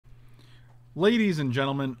Ladies and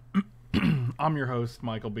gentlemen, I'm your host,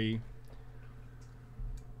 Michael B.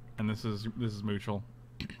 And this is Moochel.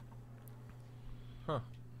 Huh.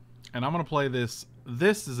 And I'm gonna play this.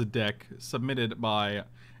 This is a deck submitted by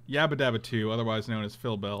Yabba Dabba 2, otherwise known as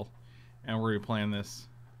Phil Bell. And we're gonna be playing this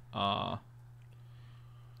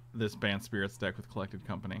this Bant Spirits deck with Collected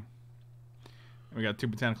Company. And we got 2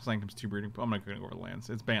 Botanical Sanctums, 2 Breeding. I'm not gonna go over the lands.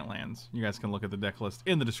 It's Bant lands. You guys can look at the deck list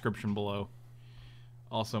in the description below.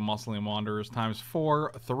 Also, Mausoleum Wanderers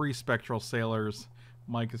 ×4, 3 Spectral Sailors.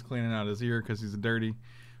 Mike is cleaning out his ear because he's dirty.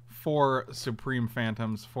 4 Supreme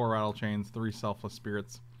Phantoms, 4 Rattlechains, 3 Selfless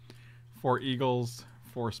Spirits, 4 Eagles,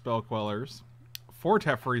 4 Spell Quellers, 4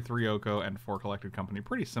 Teferi, 3 Oko, and 4 Collected Company.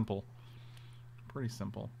 Pretty simple. Pretty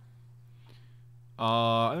simple.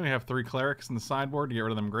 Then we have 3 Clerics in the sideboard to get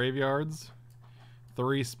rid of them graveyards.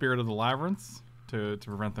 3 Spirit of the Labyrinths to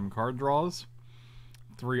prevent them card draws.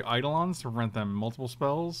 3 Eidolons to prevent them multiple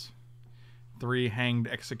spells. 3 Hanged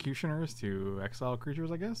Executioners to exile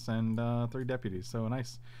creatures, I guess, and 3 Deputies. So a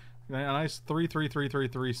nice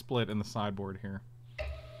 3-3-3-3-3 split in the sideboard here.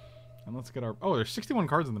 And let's get our... Oh, there's 61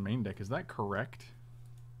 cards in the main deck. Is that correct?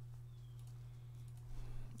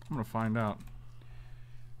 I'm gonna find out.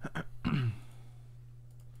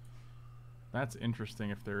 That's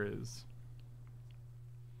interesting if there is.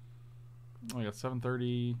 Oh, I got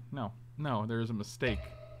 730. No, there is a mistake.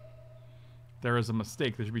 There is a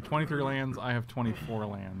mistake. There should be 23 lands. I have 24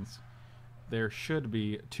 lands. There should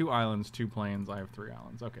be 2 islands, 2 plains. I have 3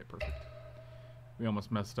 islands. Okay, perfect. We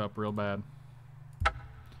almost messed up real bad.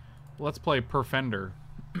 Let's play Perfender.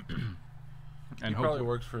 And he probably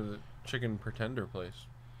works for the Chicken Pretender place.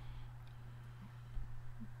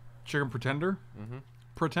 Chicken Pretender? Mm-hmm.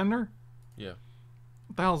 Pretender? Yeah.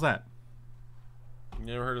 What the hell is that? You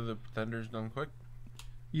never heard of the Pretenders Done Quick?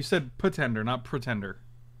 You said Pretender, not Pretender.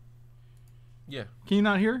 Yeah. Can you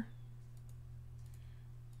not hear?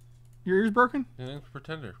 Your ears broken? His name's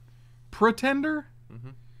Pretender. Pretender?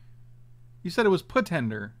 Mm-hmm. You said it was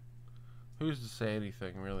Pretender. Who's to say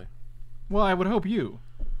anything, really? Well, I would hope you.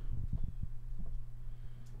 What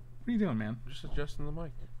are you doing, man? Just adjusting the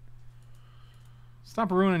mic. Stop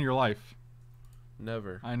ruining your life.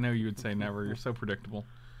 Never. I know you would say never. You're so predictable.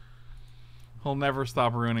 He'll never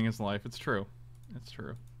stop ruining his life. It's true. It's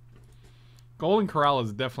true. Golden Corral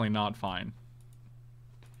is definitely not fine.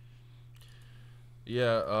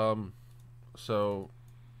 Yeah, so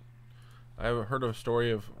I heard of a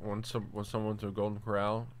story of when someone went to a Golden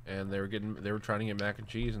Corral and they were trying to get mac and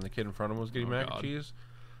cheese and the kid in front of them was getting mac and cheese,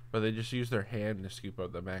 but they just used their hand to scoop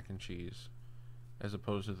up the mac and cheese as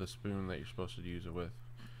opposed to the spoon that you're supposed to use it with.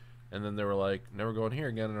 And then they were like, never going here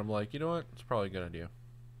again, and I'm like, you know what? It's probably a good idea.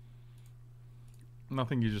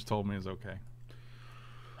 Nothing you just told me is okay.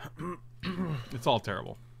 It's all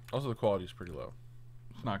terrible. Also, the quality is pretty low.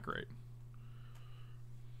 It's not great.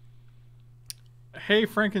 Hey,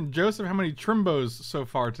 Frank and Joseph, how many Trimbos so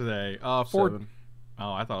far today? 4. 7.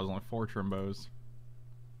 Oh, I thought it was only 4 Trimbos.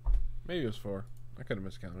 Maybe it was 4. I could have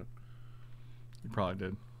miscounted. You probably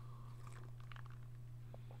did.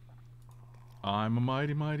 I'm a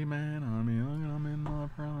mighty, mighty man. I'm young and I'm in my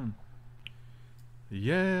prime.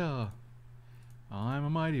 Yeah. I'm a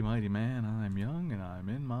mighty, mighty man. I'm young and I'm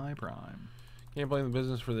in my prime. Can't blame the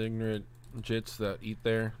business for the ignorant jits that eat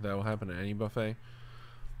there. That will happen at any buffet.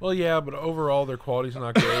 Well, yeah, but overall their quality's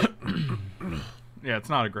not great. Yeah, it's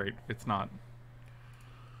not a great. It's not.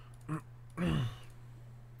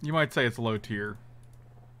 You might say it's low tier.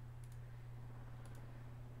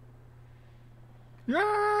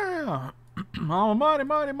 Yeah. I'm a mighty,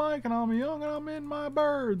 mighty Mike and I'm young and I'm in my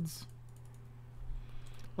birds.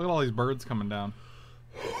 Look at all these birds coming down.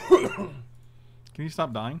 Can you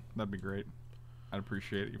stop dying? That'd be great. I'd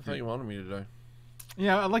appreciate it. I thought you wanted me to die.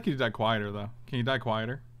 Yeah, I'd like you to die quieter, though. Can you die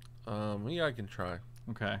quieter? Yeah, I can try.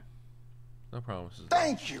 Okay. No promises.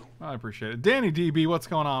 Thank you. I appreciate it. Danny DB, what's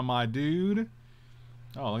going on, my dude?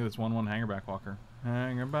 Oh, look at this 1/1 Hangerback Walker.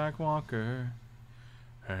 Hangerback Walker.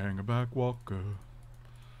 Hangerback Walker.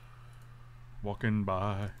 Walking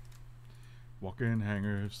by. Walking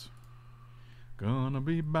hangers. Gonna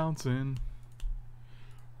be bouncing.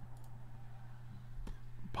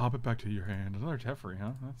 Pop it back to your hand. Another Teferi,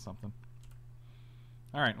 huh? That's something.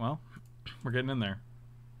 Alright, well, we're getting in there.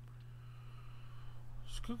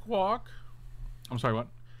 Squawk. I'm sorry, what?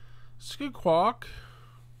 Squawk.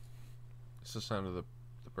 It's the sound of the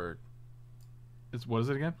bird. What is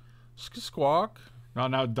it again? Squawk. Oh,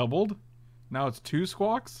 now it doubled? Now it's 2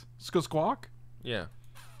 squawks? Squawk? Yeah.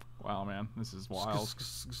 Wow, man. This is wild.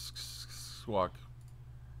 Squawk.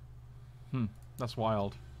 That's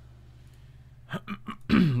wild.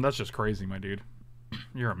 That's just crazy, my dude.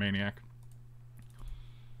 You're a maniac.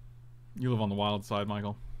 You live on the wild side,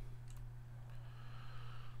 Michael.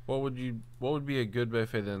 What would be a good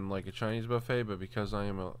buffet then? Like a Chinese buffet, but because I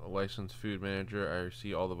am a licensed food manager, I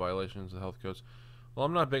see all the violations of the health codes. Well,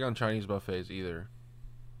 I'm not big on Chinese buffets either.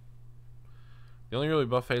 The only really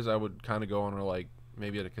buffets I would kind of go on are like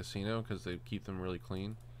maybe at a casino because they keep them really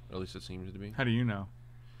clean. Or at least it seems to be. How do you know?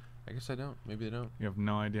 I guess I don't. Maybe they don't. You have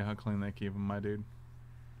no idea how clean they keep them, my dude.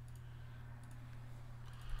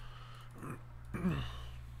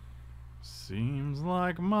 Seems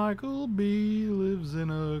like Michael B. lives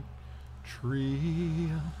in a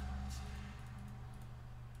tree.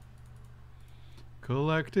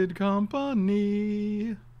 Collected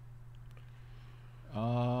company.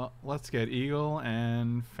 Let's get Eagle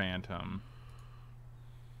and Phantom.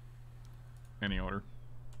 Any order.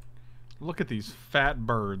 Look at these fat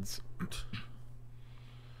birds.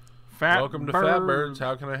 Welcome to Fat Birds.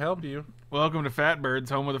 How can I help you? Welcome to Fat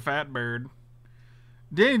Birds, home with a fat bird.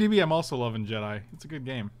 Danny DB, I'm also loving Jedi. It's a good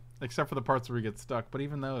game. Except for the parts where we get stuck. But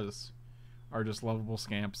even those are just lovable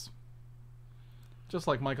scamps. Just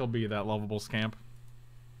like Michael B, that lovable scamp.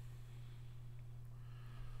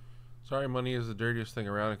 Sorry, money is the dirtiest thing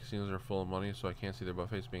around, and casinos are full of money, so I can't see their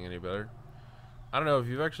buffets being any better. I don't know, if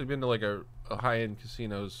you've actually been to like a high-end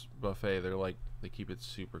casino's buffet, they keep it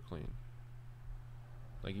super clean.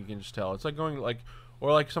 Like, you can just tell. It's like going like,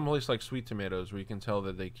 or like some place like Sweet Tomatoes, where you can tell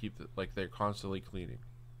that they keep like they're constantly cleaning.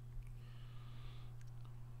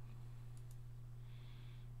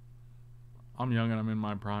 I'm young and I'm in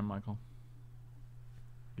my prime, Michael.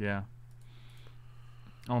 Yeah.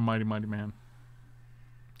 I'm a mighty, mighty man.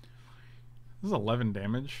 This is 11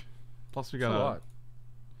 damage. Plus we got a lot.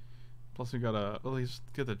 Plus we got a... Well, he's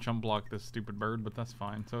get to chump block this stupid bird, but that's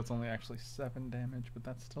fine. So it's only actually 7 damage, but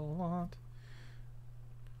that's still a lot.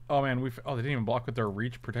 Oh man, they didn't even block with their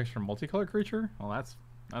reach protection from multicolor creature? Well, that's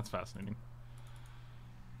fascinating.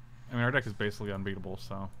 I mean, our deck is basically unbeatable,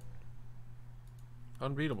 so...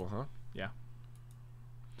 Unbeatable, huh? Yeah.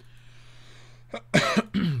 Do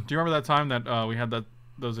you remember that time that we had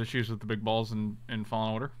those issues with the big balls in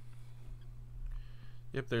Fallen Order?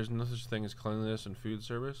 Yep, there's no such thing as cleanliness and food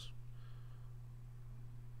service.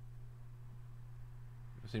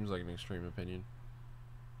 It seems like an extreme opinion.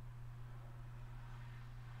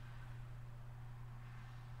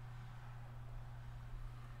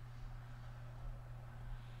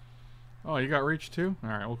 Oh, you got reach too?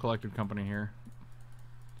 Alright, we'll collected company here.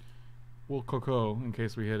 We'll Coco in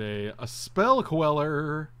case we hit a Spell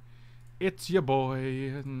Queller. It's your boy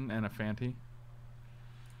and a Fanty.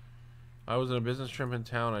 I was in a business trip in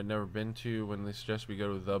town I'd never been to when they suggested we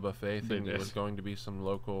go to the buffet thing. It was going to be some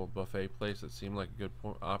local buffet place that seemed like a good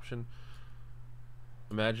option.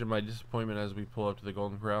 Imagine my disappointment as we pull up to the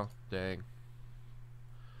Golden Corral. Dang.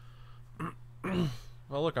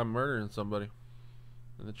 Well, look, I'm murdering somebody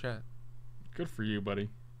in the chat. Good for you, buddy.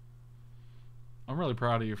 I'm really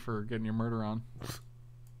proud of you for getting your murder on.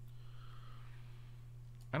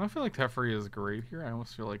 I don't feel like Teferi is great here. I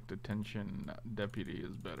almost feel like Detention Deputy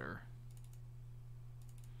is better.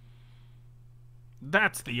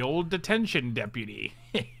 That's the old Detention Deputy.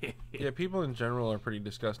 Yeah, people in general are pretty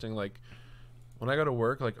disgusting. Like, when I go to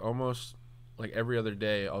work, like, almost, like, every other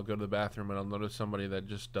day, I'll go to the bathroom and I'll notice somebody that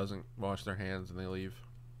just doesn't wash their hands and they leave.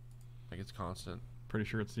 Like, it's constant. Pretty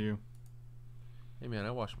sure it's you. Hey, man,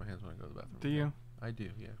 I wash my hands when I go to the bathroom. Do you? I do,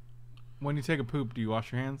 yeah. When you take a poop, do you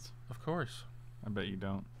wash your hands? Of course. I bet you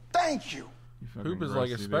don't. Thank you. Poop is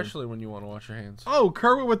like, especially when you want to wash your hands. Oh,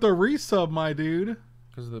 Kerwin with the resub, my dude.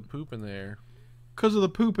 Because of the poop in the air. Because of the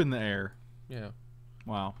poop in the air. Yeah.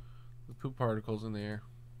 Wow. The poop particles in the air.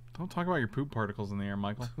 Don't talk about your poop particles in the air,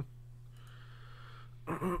 Michael.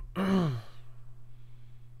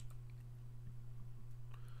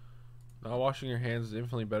 Not washing your hands is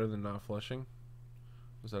infinitely better than not flushing.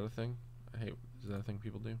 Is that a thing? Is that a thing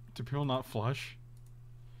people do? Do people not flush?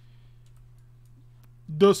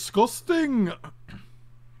 Disgusting!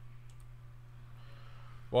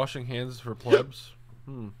 Washing hands for plebs?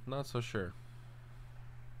 Not so sure.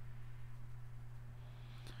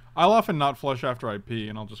 I'll often not flush after I pee,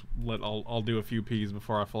 and I'll do a few pees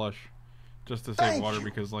before I flush, just to save water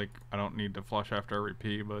because like I don't need to flush after every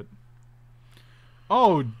pee. But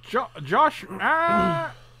Josh,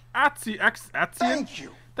 Atsy, Thank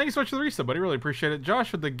you. Thank you so much for the resub, buddy. Really appreciate it,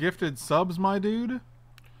 Josh, with the gifted subs, my dude.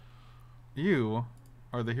 You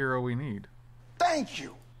are the hero we need. Thank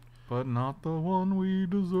you. But not the one we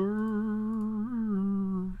deserve.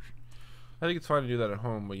 I think it's fine to do that at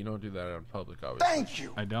home, but you don't do that out in public, obviously. Thank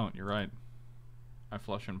you. I don't. You're right. I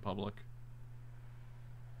flush in public.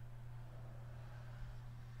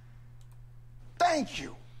 Thank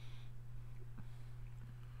you.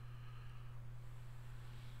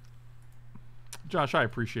 Josh, I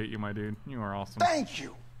appreciate you, my dude. You are awesome. Thank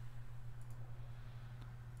you.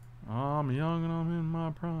 I'm young and I'm in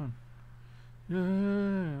my prime. Yeah,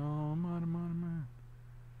 almighty, mighty man.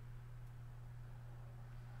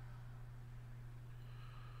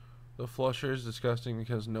 The flusher is disgusting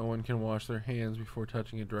because no one can wash their hands before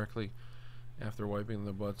touching it directly after wiping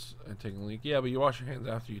the butts and taking a leak. Yeah, but you wash your hands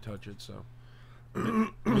after you touch it, so.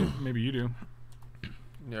 Maybe you do.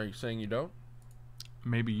 Are you saying you don't?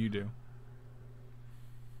 Maybe you do.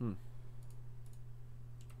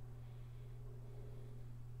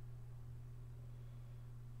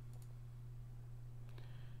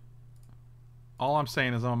 All I'm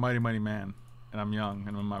saying is I'm a mighty, mighty man. And I'm young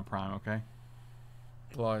and I'm in my prime, okay?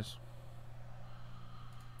 Lies.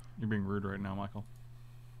 You're being rude right now, Michael.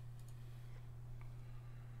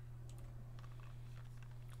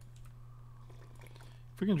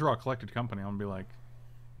 If we can draw a collected company, I'm gonna be like,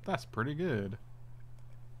 that's pretty good.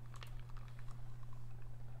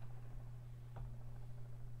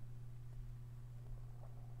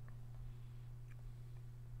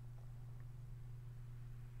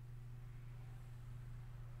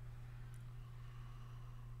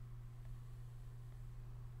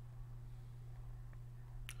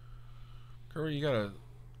 Curry, you got a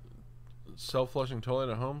self-flushing toilet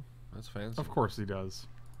at home? That's fancy. Of course he does.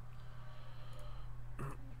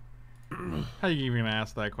 How are you even gonna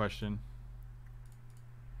ask that question?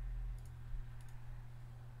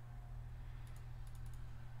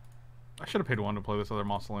 I should have paid 1 to play this other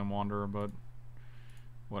Mausoleum Wanderer, but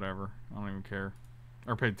whatever. I don't even care.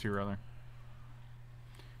 Or paid 2, rather.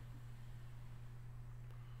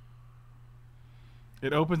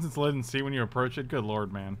 It opens its lid and see when you approach it. Good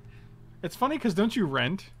lord, man. It's funny because don't you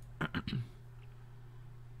rent?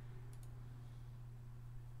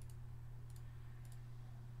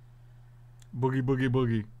 Boogie, boogie,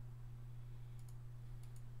 boogie.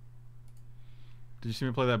 Did you see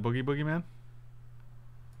me play that Boogie Boogie, man?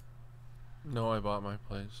 No, I bought my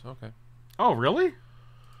place. Okay. Oh, really?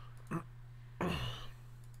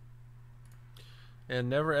 And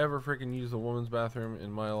never ever freaking use the women's bathroom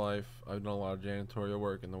in my life. I've done a lot of janitorial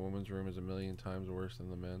work, and the women's room is a million times worse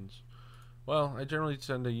than the men's. Well, I generally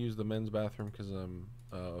tend to use the men's bathroom because I'm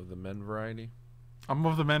of the men variety. I'm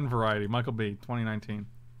of the men variety. Michael B. 2019.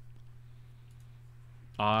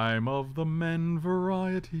 I'm of the men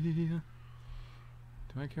variety. Do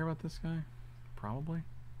I care about this guy? Probably.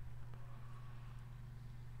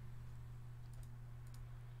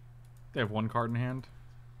 They have 1 card in hand.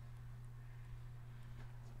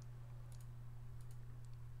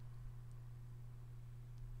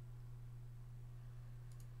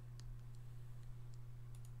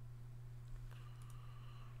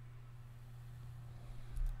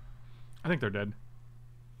 I think they're dead.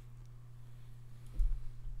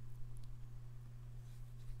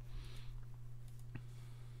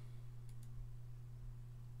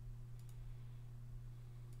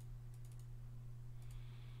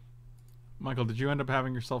 Michael, did you end up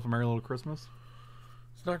having yourself a merry little Christmas?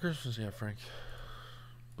 It's not Christmas yet, Frank.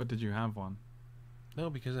 But did you have one? No,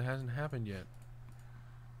 because it hasn't happened yet.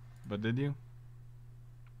 But did you?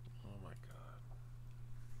 Oh my god.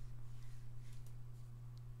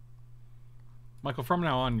 Michael, from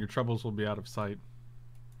now on, your troubles will be out of sight.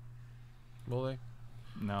 Will they?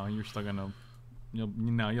 No, you're still gonna... You'll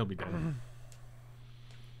be dead.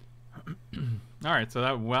 All right, so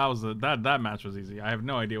that match was easy. I have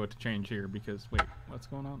no idea what to change here because wait, what's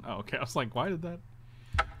going on? Oh, okay. I was like, why did that?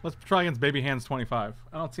 Let's try against Baby Hands 25.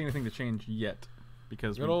 I don't see anything to change yet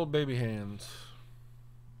because good old Baby Hands.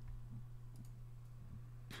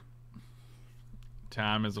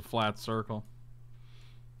 Time is a flat circle.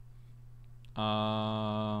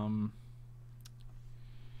 I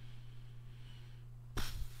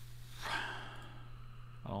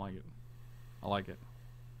don't like it. I like it.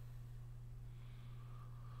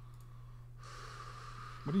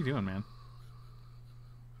 What are you doing, man?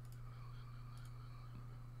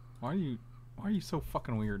 Why are you so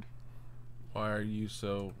fucking weird? Why are you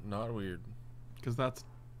so not weird? Because that's...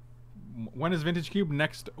 When is Vintage Cube?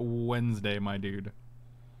 Next Wednesday, my dude.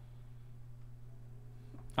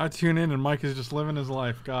 I tune in and Mike is just living his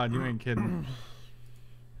life. God, you ain't kidding.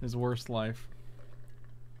 His worst life.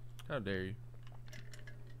 How dare you?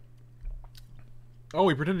 Oh,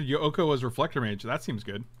 he pretended Yoko was Reflector Mage. That seems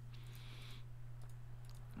good.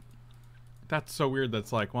 That's so weird.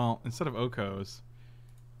 That's like, well, instead of Okos,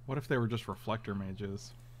 what if they were just Reflector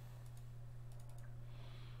Mages?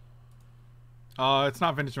 It's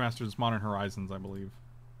not Vintage Masters, it's Modern Horizons, I believe.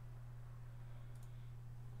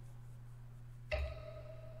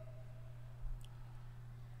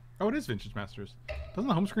 Oh, it is Vintage Masters. Doesn't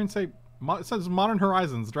the home screen say It says Modern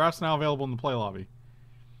Horizons. Drafts now available in the play lobby.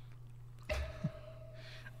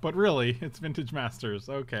 But really, it's Vintage Masters.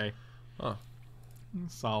 Okay. Huh.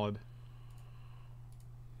 Solid.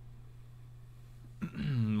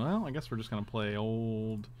 Well, I guess we're just going to play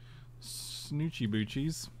old Snoochie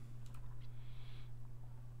Boochies.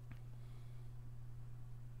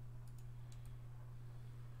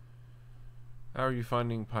 How are you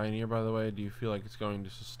finding Pioneer, by the way? Do you feel like it's going to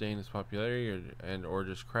sustain its popularity or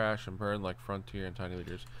just crash and burn like Frontier and Tiny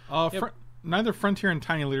Leaders? Yep. Neither Frontier and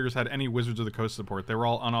Tiny Leaders had any Wizards of the Coast support. They were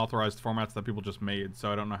all unauthorized formats that people just made,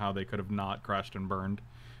 so I don't know how they could have not crashed and burned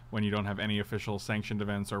when you don't have any official sanctioned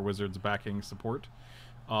events or Wizards backing support.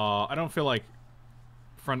 I don't feel like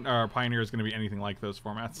Pioneer is going to be anything like those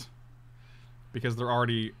formats because they're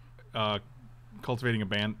already cultivating a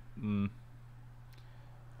Bant.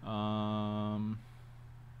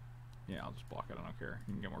 Yeah, I'll just block it. I don't care.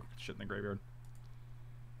 You can get more shit in the graveyard.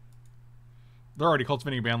 They're already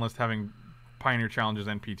cultivating a ban list, having Pioneer challenges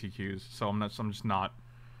and PTQs, so I'm just not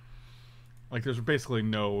like. There's basically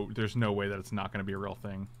no way that it's not going to be a real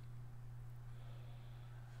thing.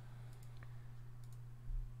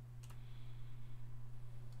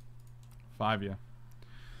 Five, yeah.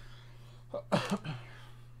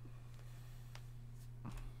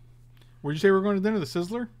 Where'd you say we were going to dinner? The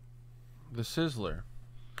Sizzler? The Sizzler.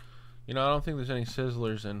 You know, I don't think there's any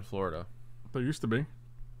Sizzlers in Florida. There used to be.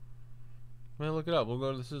 Man, look it up. We'll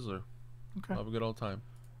go to the Sizzler. Okay. Have a good old time.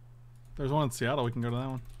 There's one in Seattle. We can go to that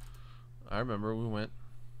one. I remember we went.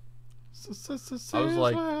 Sizzler. I was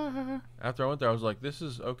like, after I went there, I was like, this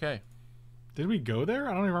is okay. Did we go there?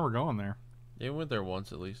 I don't even remember going there. Yeah, we went there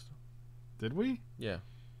once at least. Did we? Yeah.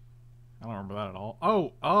 I don't remember that at all.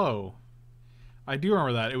 Oh. I do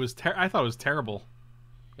remember that. It was I thought it was terrible.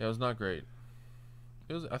 Yeah, it was not great.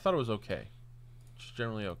 I thought it was okay. Just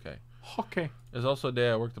generally okay. Okay. It was also a day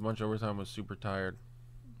I worked a bunch of overtime, was super tired.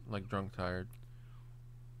 Like drunk tired.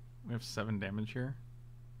 We have 7 damage here.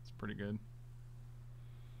 It's pretty good.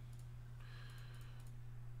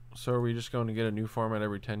 So are we just going to get a new format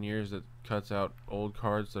every 10 years that cuts out old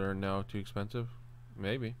cards that are now too expensive?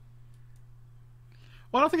 Maybe.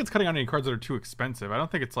 Well, I don't think it's cutting out any cards that are too expensive. I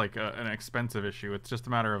don't think it's like an expensive issue. It's just a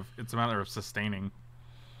matter of sustaining.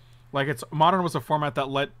 Like Modern was a format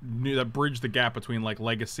that bridged the gap between like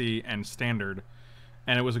Legacy and Standard,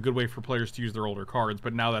 and it was a good way for players to use their older cards.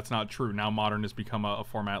 But now that's not true. Now Modern has become a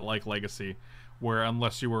format like Legacy, where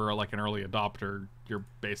unless you were like an early adopter, you're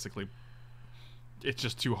basically it's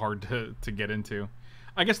just too hard to get into.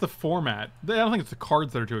 I guess the format. I don't think it's the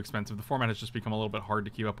cards that are too expensive. The format has just become a little bit hard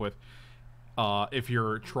to keep up with. If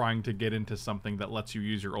you're trying to get into something that lets you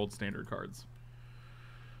use your old Standard cards.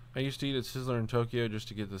 I used to eat at Sizzler in Tokyo just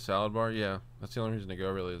to get the salad bar. Yeah, that's the only reason to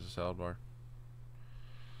go, really, is the salad bar.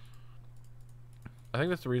 I think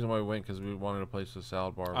that's the reason why we went, because we wanted a place with a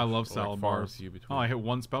salad bar. I love salad bars. Between. Oh, I hit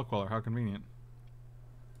 1 Spell Queller. How convenient.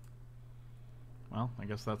 Well, I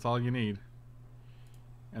guess that's all you need.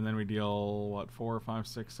 And then we deal, what, 4, 5,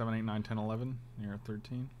 6, 7, 8, 9, 10, 11? You're at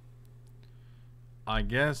 13. I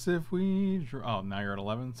guess if we... Oh, now you're at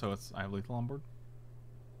 11, so I have lethal on board.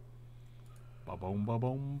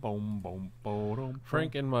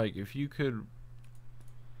 Frank and Mike, if you could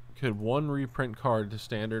one reprint card to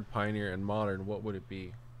Standard, Pioneer, and Modern, what would it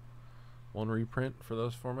be? One reprint for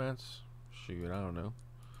those formats? Shoot, I don't know.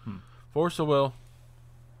 Force of Will.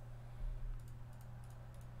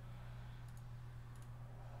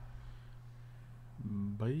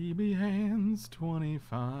 Baby hands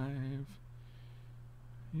 25.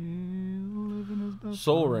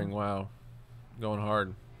 Soul Ring, wow. Going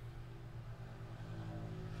hard.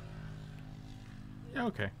 Yeah,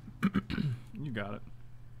 okay. You got it.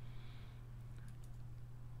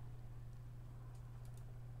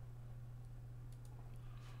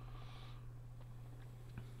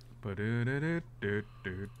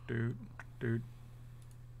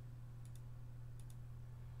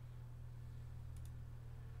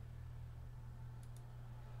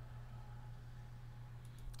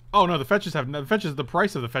 Oh no, the price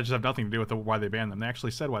of the fetches have nothing to do with why they banned them. They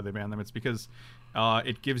actually said why they banned them. It's because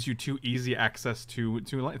it gives you too easy access to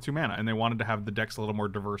mana, and they wanted to have the decks a little more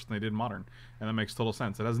diverse than they did in Modern, and that makes total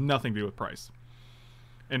sense. It has nothing to do with price.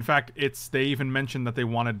 In fact, they even mentioned that they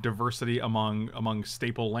wanted diversity among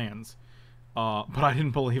staple lands, but I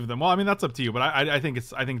didn't believe them. Well, I mean that's up to you, but I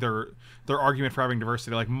think their argument for having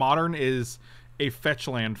diversity, like Modern is a fetch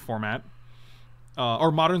land format.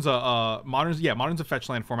 Or Modern's a fetch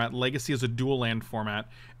land format. Legacy is a dual land format,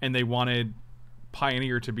 and they wanted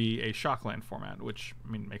Pioneer to be a shock land format, which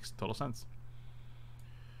I mean makes total sense.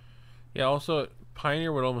 Yeah. Also,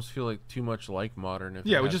 Pioneer would almost feel like too much like Modern.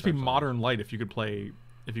 It would just be Modern light if you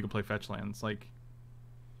if you can play fetch lands. Like,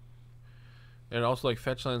 and also like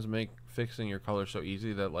fetch lands make fixing your color so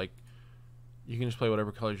easy that like you can just play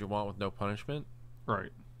whatever colors you want with no punishment.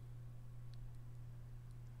 right.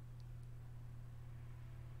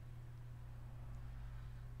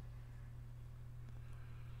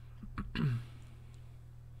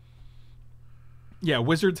 Yeah,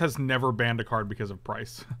 Wizards has never banned a card because of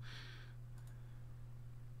price.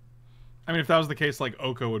 I mean, if that was the case, like,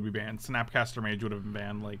 Oko would be banned. Snapcaster Mage would have been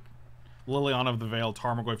banned. Like, Liliana of the Veil,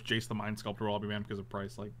 Tarmogoyf, Jace the Mind Sculptor will all be banned because of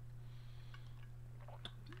price. Like,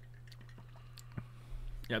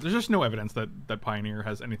 yeah, there's just no evidence that Pioneer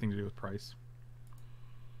has anything to do with price.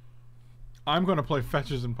 I'm going to play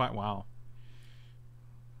fetches and Pioneer. Wow.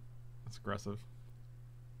 That's aggressive.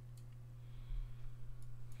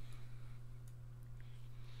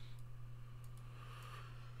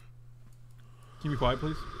 Can you be quiet,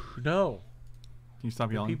 please? No. Can you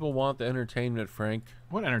stop yelling? People want the entertainment, Frank.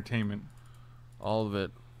 What entertainment? All of it.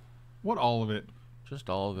 What all of it? Just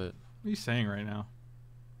all of it. What are you saying right now?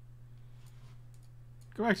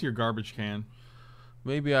 Go back to your garbage can.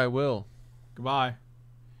 Maybe I will. Goodbye.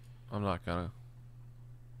 I'm not gonna.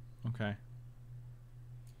 Okay.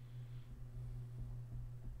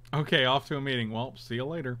 Okay, off to a meeting. Well, see you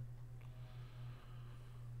later.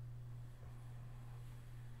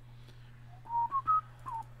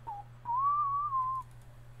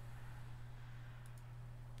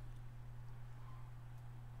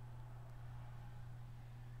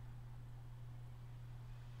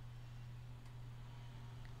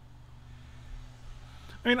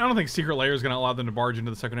 I mean, I don't think Secret Lair is going to allow them to barge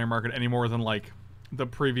into the secondary market any more than, like, the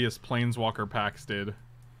previous Planeswalker packs did.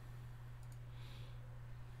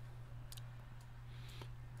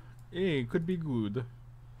 It could be good.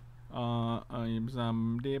 I'm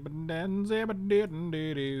some do.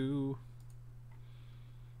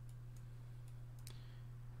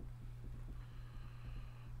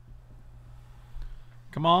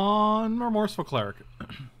 Come on, Remorseful Cleric.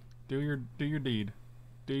 Do your deed.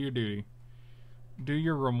 Do your duty. Do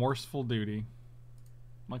your remorseful duty.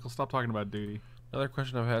 Michael, stop talking about duty. Another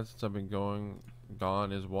question I've had since I've been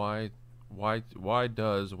gone is why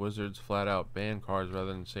does Wizards flat out ban cards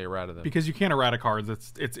rather than say errata them? Because you can't errata cards.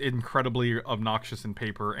 It's incredibly obnoxious in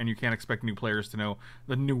paper, and you can't expect new players to know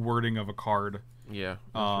the new wording of a card. Yeah,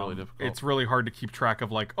 it's really difficult. It's really hard to keep track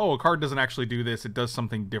of, like, oh, a card doesn't actually do this. It does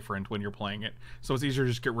something different when you're playing it. So it's easier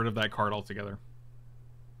to just get rid of that card altogether.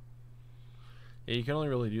 Yeah, you can only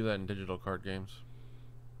really do that in digital card games.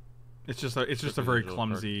 It's just a very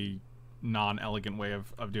clumsy, non-elegant way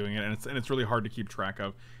of doing it, and it's really hard to keep track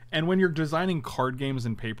of. And when you're designing card games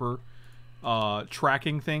in paper,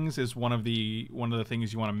 tracking things is one of the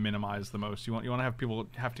things you want to minimize the most. You want to have people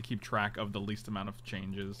have to keep track of the least amount of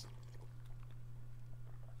changes.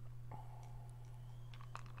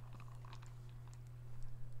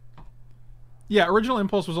 Yeah, Original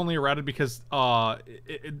Impulse was only errated because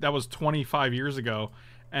that was 25 years ago.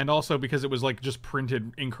 And also because it was, like, just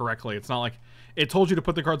printed incorrectly. It's not like... It told you to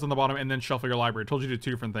put the cards on the bottom and then shuffle your library. It told you to do two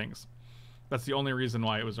different things. That's the only reason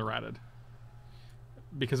why it was errated.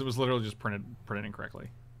 Because it was literally just printed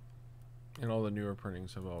incorrectly. And all the newer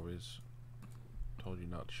printings have always told you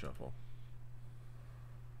not to shuffle.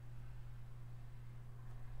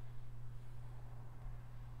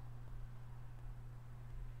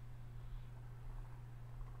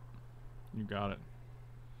 You got it.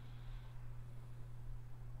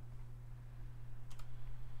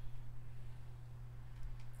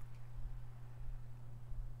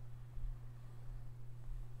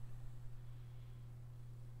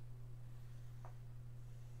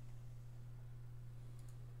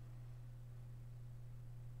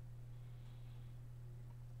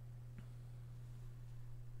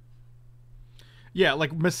 Yeah,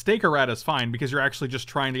 like, mistake errata is fine because you're actually just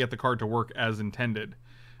trying to get the card to work as intended.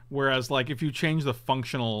 Whereas, like, if you change the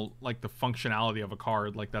functionality of a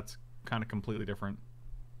card, like, that's kind of completely different.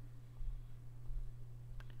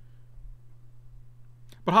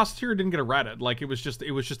 But Hostility didn't get errated. Like,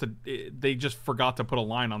 they just forgot to put a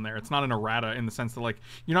line on there. It's not an errata in the sense that, like,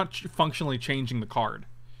 you're not functionally changing the card.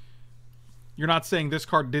 You're not saying this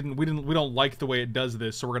card we don't like the way it does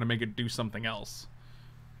this, so we're going to make it do something else.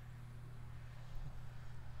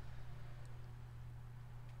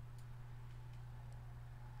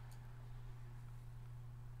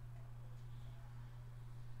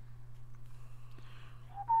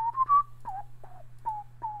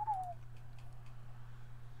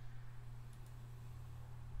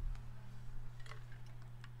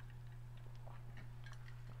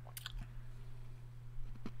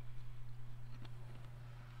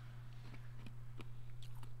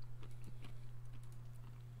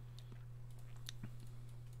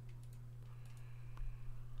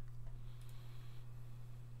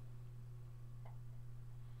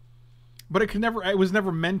 But it was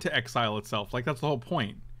never meant to exile itself. Like, that's the whole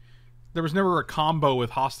point. There was never a combo with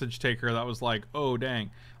Hostage Taker that was like, oh,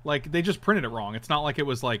 dang. Like, they just printed it wrong. It's not like it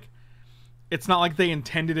was like... It's not like they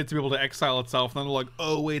intended it to be able to exile itself, and then they're like,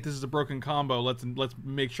 oh, wait, this is a broken combo. Let's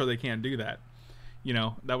make sure they can't do that. You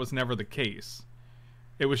know, that was never the case.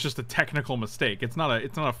 It was just a technical mistake. It's not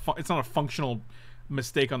a functional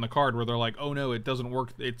mistake on the card where they're like, oh, no, it doesn't work.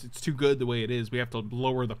 It's too good the way it is. We have to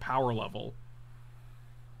lower the power level.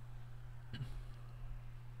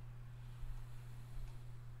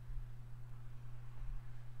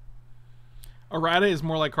 Errata is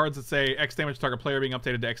more like cards that say X damage to target player being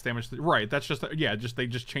updated to X damage. Right, that's just they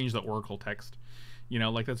just changed the Oracle text. You know,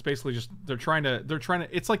 like that's basically just they're trying to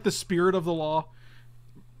it's like the spirit of the law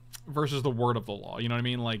versus the word of the law. You know what I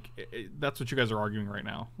mean? Like that's what you guys are arguing right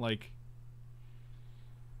now. Like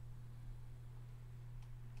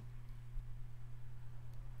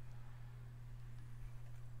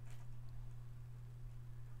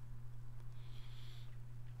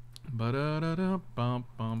bum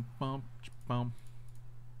bum bum.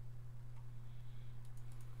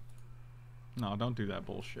 No, don't do that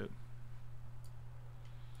bullshit.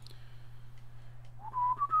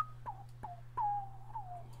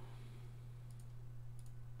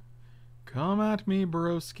 Come at me,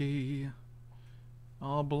 broski.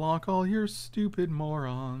 I'll block all your stupid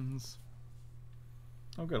morons.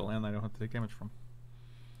 Oh, good, a land I don't have to take damage from.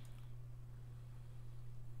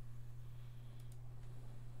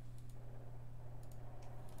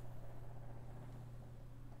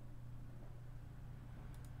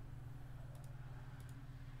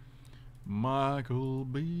 Michael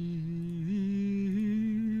B.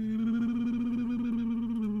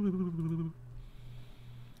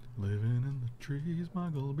 Living in the trees,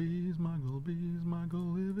 Michael B's, Michael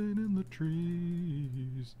living in the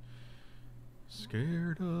trees.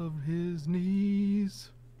 Scared of his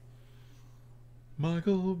knees.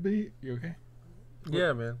 Michael B. You okay?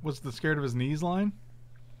 Yeah, man. What's the scared of his knees line?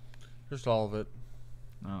 Just all of it.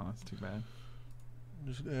 Oh, that's too bad.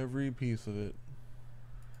 Just every piece of it.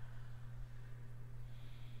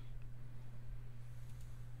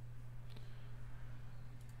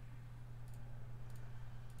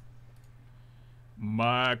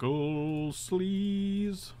 Michael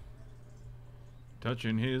Sleaze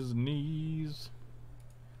touching his knees.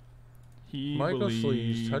 Michael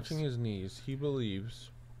Sleaze touching his knees. He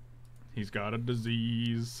believes. He's got a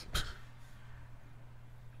disease.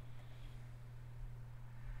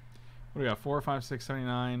 What do we got? 4, 5, 6, 7,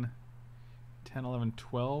 9, 10, 11,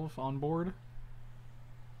 12 on board.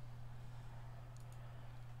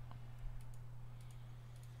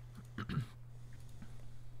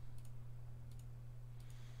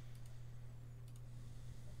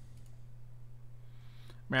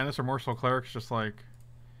 Man, this Remorseful Cleric's just like,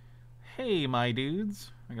 hey, my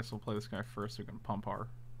dudes. I guess we'll play this guy first so we can pump our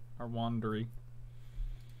Wandery.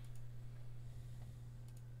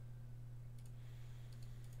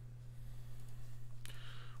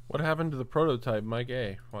 What happened to the prototype, Mike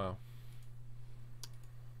A? Wow.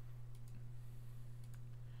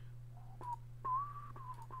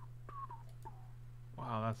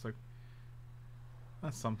 Wow,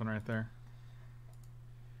 that's something right there.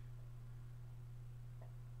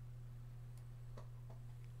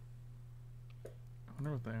 I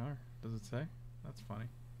wonder what they are. Does it say? That's funny.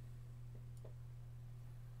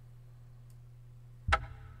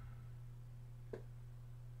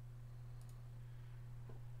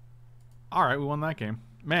 All right, we won that game.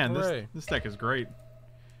 Man, this deck is great.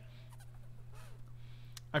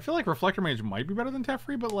 I feel like Reflector Mage might be better than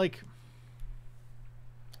Teferi, but like,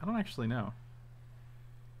 I don't actually know.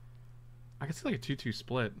 I could see like a 2-2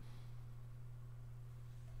 split.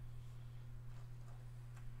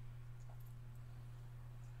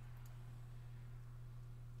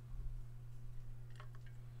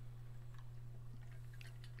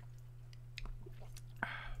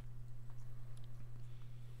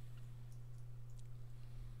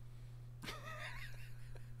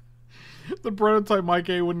 The prototype Mike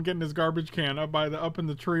A wouldn't get in his garbage can up in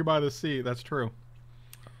the tree by the sea. That's true.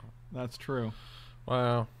 That's true.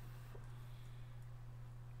 Wow.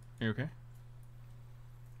 You okay?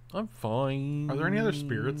 I'm fine. Are there any other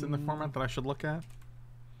spirits in the format that I should look at?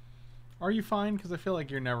 Are you fine? Because I feel like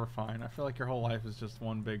you're never fine. I feel like your whole life is just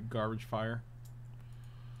one big garbage fire.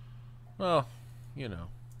 Well, you know.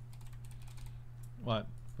 What?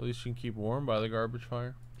 At least you can keep warm by the garbage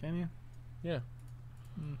fire. Can you? Yeah.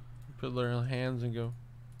 Put their hands and go.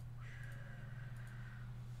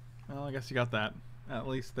 Well, I guess you got that. At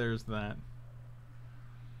least there's that.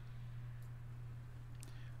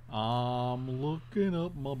 I'm looking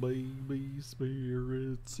up my baby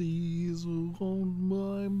spirit seas on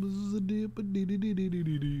my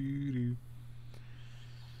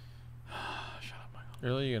Shut up, Michael.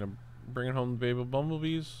 Really? You gonna bring it home the baby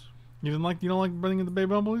bumblebees? You don't like bringing in the baby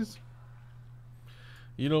bumblebees?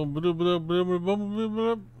 You know,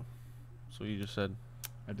 so you just said.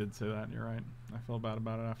 I did say that. You're right. I feel bad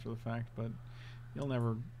about it after the fact, but you'll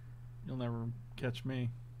never catch me.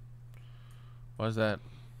 Why is that?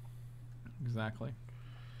 Exactly.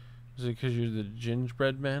 Is it because you're the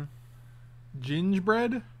gingerbread man?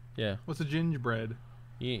 Gingerbread? Yeah. What's a gingerbread?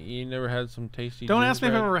 You never had some tasty. Don't ask me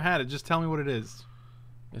if I've gingerbread? ever had it. Just tell me what it is.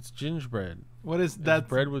 It's gingerbread. What is It's that?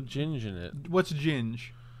 bread with ginge in it. What's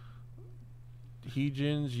ginge? He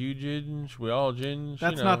ginge, you ginge, we all ginge.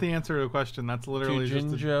 That's not the answer to the question. That's literally to just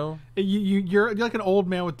ginjo. you're like an old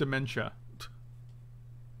man with dementia. It's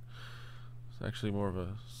actually more of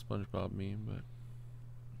a SpongeBob meme, but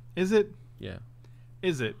Is it? yeah.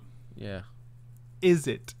 Is it? Yeah. Is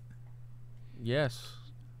it? Yes.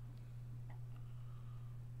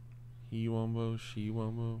 He wombo, she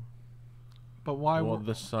wombo. But why? Well,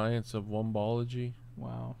 the science of wombology.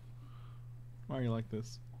 Wow. Why are you like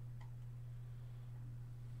this?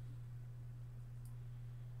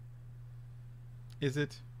 Is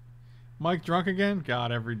it? Mike drunk again?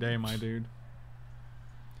 God, every day, my dude.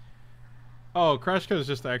 Oh, Crash Code is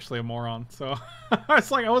just actually a moron. So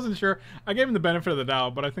it's like I wasn't sure. I gave him the benefit of the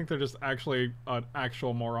doubt, but I think they're just actually an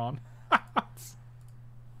actual moron.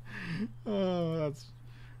 Oh, that's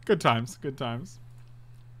good times. Good times.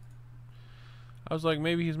 I was like,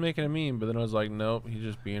 maybe he's making a meme, but then I was like, nope, he's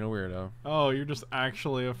just being a weirdo. Oh, you're just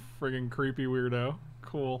actually a friggin' creepy weirdo.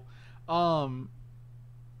 Cool.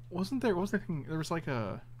 Wasn't there? What was the thing? There was like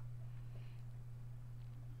a.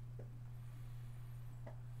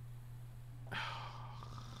 I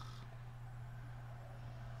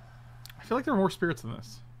feel like there are more spirits than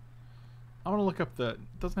this. I want to look up the.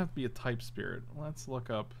 It doesn't have to be a type spirit. Let's look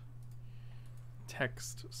up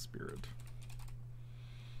text spirit.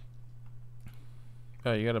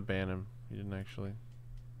 Oh, you gotta ban him. You didn't actually.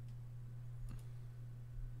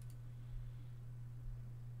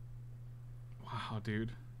 Wow,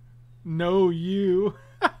 dude. No, you.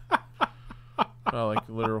 Oh, like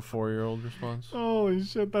a literal 4-year-old response. Holy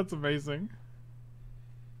shit, that's amazing.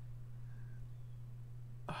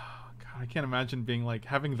 Oh, God, I can't imagine being like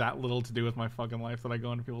having that little to do with my fucking life that I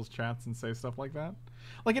go into people's chats and say stuff like that.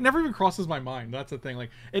 Like it never even crosses my mind. That's the thing. Like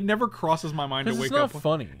it never crosses my mind to wake up. It's not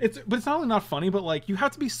funny. But it's not only not funny, but like you have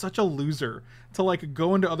to be such a loser to like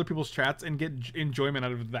go into other people's chats and get enjoyment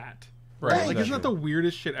out of that. Right. Like isn't that the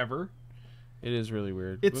weirdest shit ever? It is really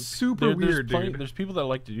weird. It's super weird, dude. There's people that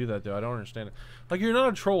like to do that, though. I don't understand it. Like, you're not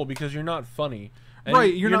a troll because you're not funny. And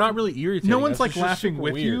Right, you're not really irritating. No one's That's like laughing super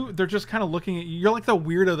with weird. you. They're just kind of looking at you. You're like the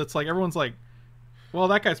weirdo that's like everyone's like, well,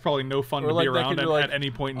 that guy's probably no fun Or to like be that around kid, at, like, at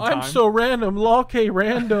any point in time. I'm so random. Lol-K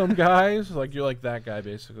random, guys. Like, you're like that guy,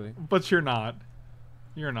 basically. But you're not.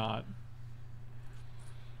 You're not.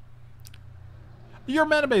 Your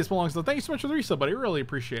mana base belongs to. Thank you so much for the resub, buddy. Really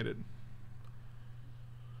appreciate it.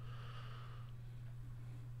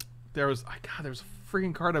 There was a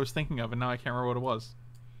freaking card I was thinking of, and now I can't remember what it was.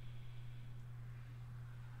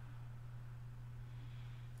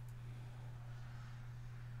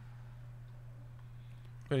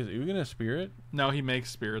 Wait, is Ugin a spirit? No, he makes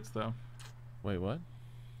spirits though. Wait, what?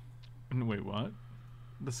 Wait, what?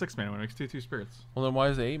 The 6-mana one makes 2/2 spirits Well, then why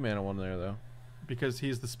is the 8-mana one there, though? because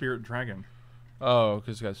he's the spirit dragon. Oh,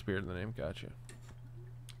 because it's got spirit in the name. Gotcha.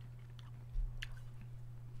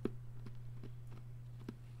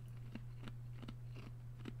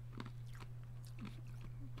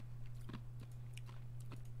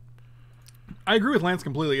 I agree with Lance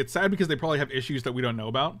completely. It's sad because they probably have issues that we don't know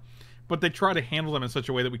about, but they try to handle them in such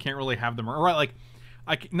a way that we can't really have them. Right? Like,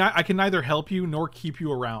 I can neither help you nor keep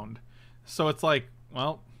you around. So it's like,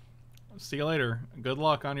 well, see you later. Good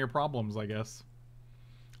luck on your problems, I guess.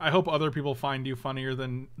 I hope other people find you funnier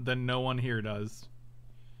than no one here does.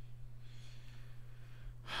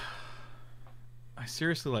 I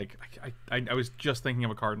seriously, like, I was just thinking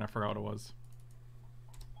of a card and I forgot what it was.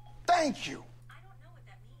 Thank you. I don't know what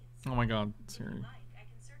that means. Oh my god, If Siri. you like, I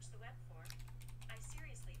can search the web for it. I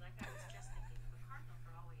seriously, like I was just thinking, but Cardinal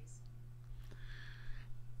for always.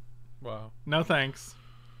 Wow. No thanks.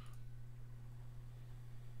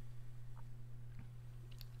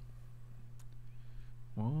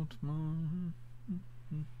 Want more?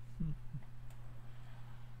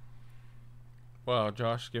 Wow,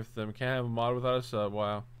 Josh gifted them. Can't have a mod without a sub.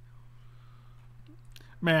 Wow.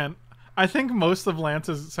 Man, I think most of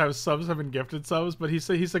Lance's subs have been gifted subs, but he's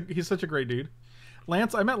such a great dude.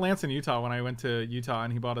 Lance, I met Lance in Utah when I went to Utah,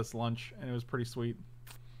 and he bought us lunch, and it was pretty sweet.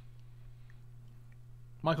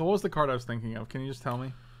 Michael, what was the card I was thinking of? Can you just tell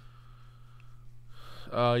me?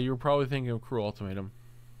 You were probably thinking of Cruel Ultimatum.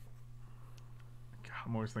 God,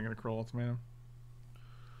 I'm always thinking of Cruel Ultimatum.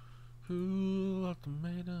 Cruel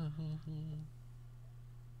Ultimatum.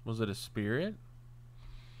 Was it a spirit?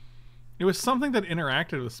 It was something that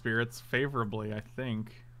interacted with spirits favorably, I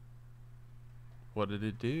think. What did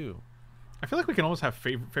it do? I feel like we can almost have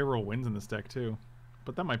favorable wins in this deck, too.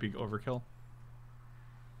 But that might be overkill.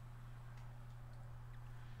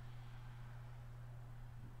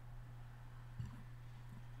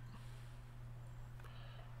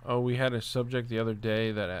 Oh, we had a subject the other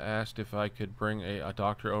day that asked if I could bring a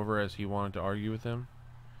doctor over as he wanted to argue with him.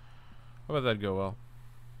 How about that go well?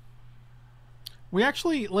 We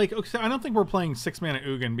actually, like, okay, I don't think we're playing 6-mana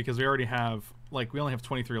Ugin because we already have, like, we only have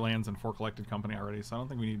 23 lands and 4 Collected Company already, so I don't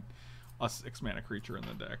think we need a 6-mana creature in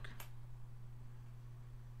the deck.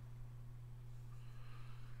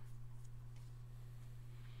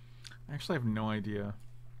 I actually have no idea.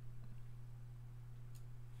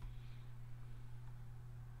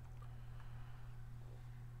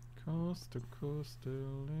 Coast to coast,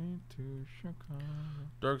 LA to Chicago.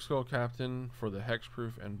 Dark Skull Captain for the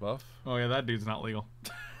hexproof and buff. Oh yeah, that dude's not legal.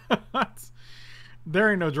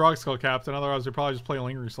 There ain't no Dark Skull Captain, otherwise we'd probably just play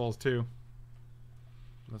Lingering Souls too.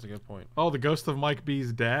 That's a good point. Oh, the ghost of Mike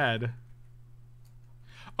B's dad.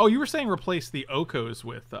 Oh, you were saying replace the Okos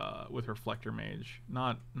with Reflector Mage,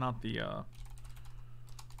 not the.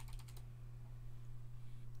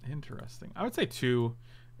 Interesting. I would say 2.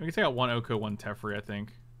 We could take out 1 Oko, 1 Teferi, I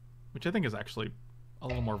think, which I think is actually a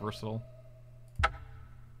little more versatile.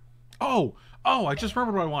 Oh, I just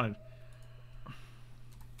remembered what I wanted.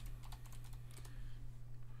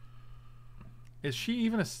 Is she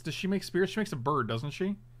even a? Does she make spirits? She makes a bird, doesn't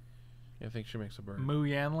she? Yeah, I think she makes a bird. Mu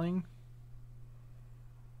Yanling.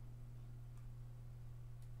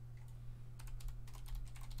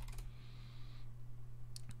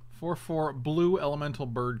 For blue elemental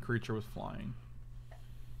bird creature with flying.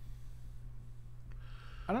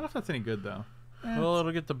 I don't know if that's any good though. Well,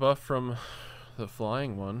 it'll get the buff from the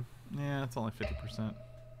flying one. Yeah, it's only 50%.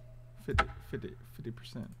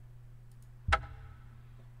 50%.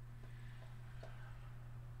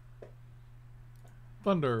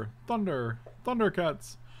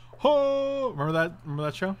 Thundercats. Ho! Remember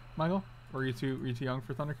that show, Michael? Were you too young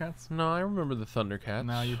for Thundercats? No, I remember the Thundercats.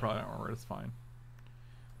 No, you probably don't remember it. It's fine.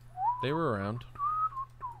 They were around.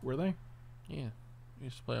 Were they? Yeah. We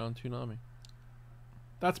used to play on Toonami.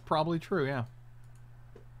 That's probably true, yeah.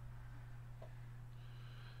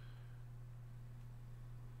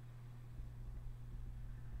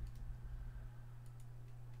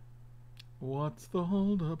 What's the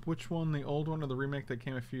holdup? Which one? The old one or the remake that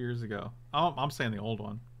came a few years ago? Oh, I'm saying the old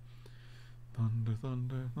one. Thunder,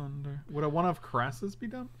 thunder, thunder. Would a one of Crassus be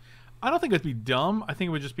dumb? I don't think it would be dumb. I think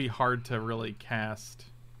it would just be hard to really cast,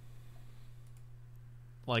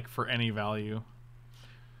 like, for any value.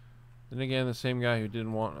 Then again, the same guy who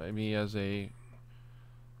didn't want me as a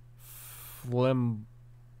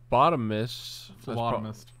phlebotomist.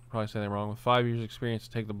 Probably saying that wrong. With 5 years experience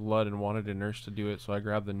to take the blood and wanted a nurse to do it, so I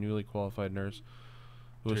grabbed the newly qualified nurse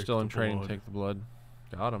who was still in training to take the blood.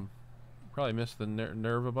 Got him. Probably missed the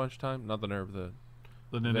nerve a bunch of times. Not the nerve, the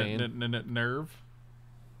vein. Nerve.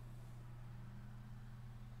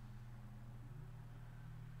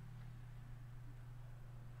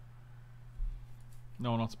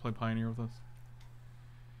 No one wants to play Pioneer with us.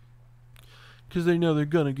 Because they know they're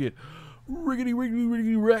going to get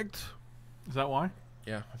riggedy wrecked. Is that why?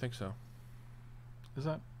 Yeah, I think so. Is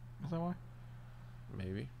that why?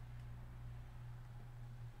 Maybe.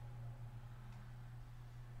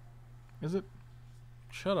 Is it?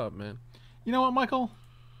 Shut up, man. You know what, Michael?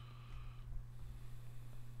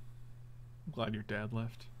 I'm glad your dad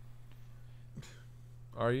left.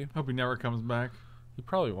 Are you? Hope he never comes back. He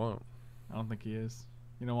probably won't. I don't think he is.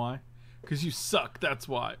 You know why? Because you suck, that's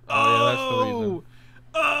why. Oh, yeah, that's the reason.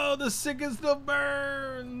 Oh, the sickest of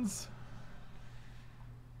burns!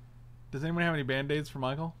 Does anyone have any Band-Aids for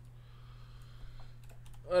Michael?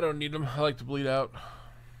 I don't need them. I like to bleed out.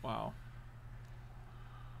 Wow.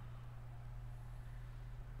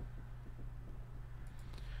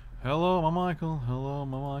 Hello, my Michael. Hello,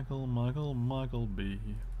 my Michael. Michael B.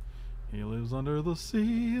 He lives under the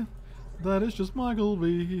sea. That is just Michael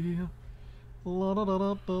B. Michael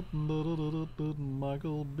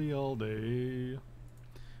B all day.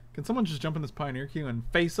 Can someone just jump in this Pioneer queue and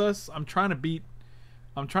face us? I'm trying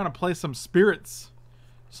to play some spirits.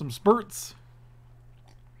 Some spurts.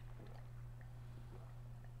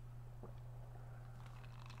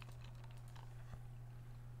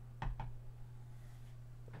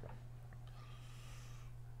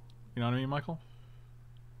 You know what I mean, Michael?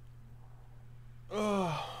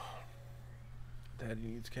 Oh, Daddy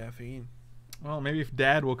needs caffeine. Well, maybe if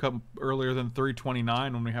Dad woke up earlier than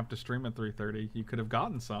 3:29 when we have to stream at 3:30, you could have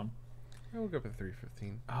gotten some. I woke up at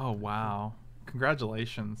 3:15. Oh, wow.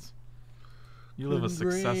 Congratulations. You live a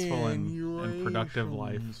successful and productive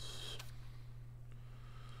life.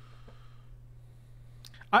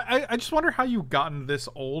 I just wonder how you've gotten this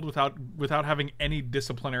old without having any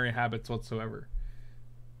disciplinary habits whatsoever.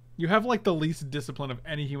 You have like the least discipline of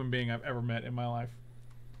any human being I've ever met in my life.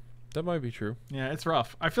 That might be true. Yeah, it's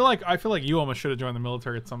rough. I feel like you almost should have joined the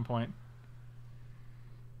military at some point.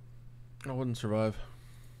 I wouldn't survive.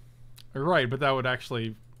 Right, but that would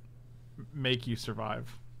actually make you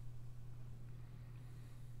survive.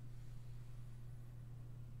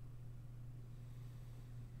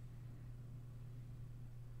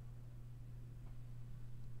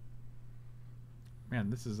 Man,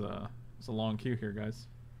 this is a long queue here, guys.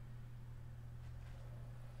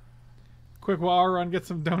 Quick while run, get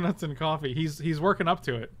some donuts and coffee. He's working up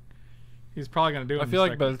to it. He's probably gonna do it. I feel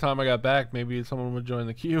like by the time I got back, maybe someone would join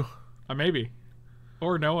the queue. Maybe,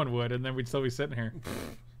 or no one would, and then we'd still be sitting here.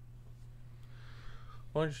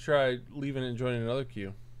 Why don't you try leaving and joining another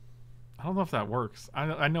queue? I don't know if that works.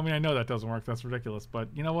 I know that doesn't work. That's ridiculous. But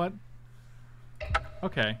you know what?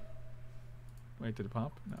 Okay. Wait, did it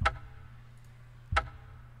pop? No.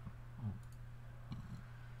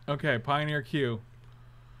 Okay, Pioneer queue.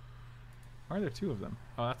 Why are there two of them?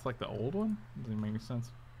 Oh, that's like the old one? Doesn't even make any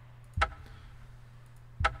sense.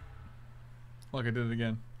 Look, I did it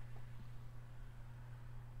again.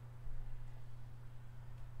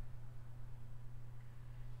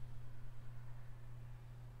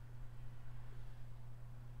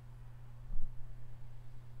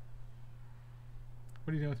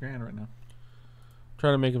 What are you doing with your hand right now?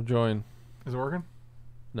 Trying to make him join. Is it working?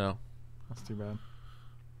 No. That's too bad.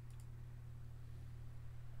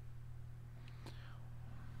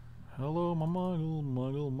 Hello, my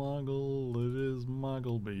Muggle, it is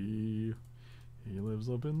Muggleby. He lives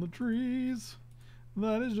up in the trees.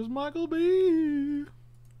 That is just Muggleby.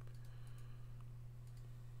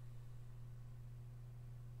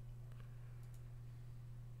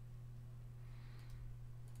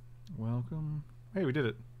 Welcome. Hey, we did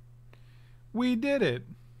it. We did it.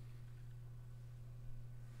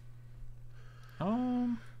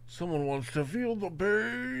 Someone wants to feel the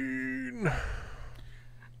pain.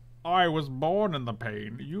 I was born in the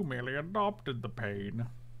pain. You merely adopted the pain.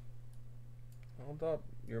 I'll adopt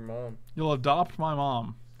your mom. You'll adopt my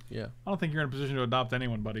mom. Yeah. I don't think you're in a position to adopt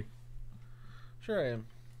anyone, buddy. Sure I am.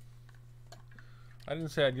 I didn't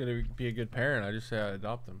say I'd gonna be a good parent. I just say I'd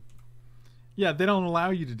adopt them. Yeah, they don't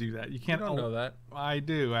allow you to do that. You can't. I don't know that. I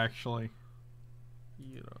do, actually.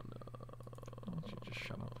 You don't know. Why don't you just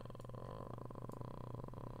shut up?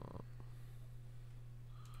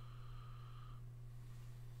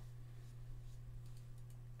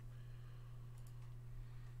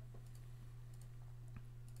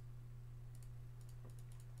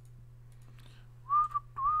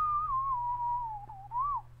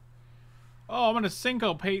 Oh, I'm gonna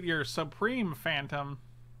syncopate your Supreme Phantom.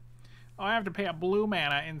 Oh, I have to pay a blue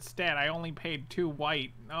mana instead. I only paid 2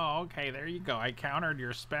 white. Oh, okay, there you go. I countered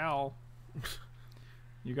your spell.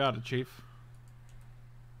 You got it, Chief.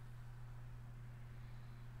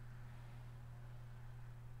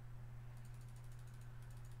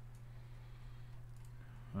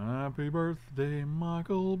 Happy birthday,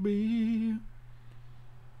 Michael B.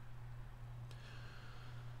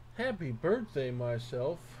 Happy birthday,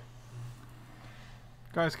 myself.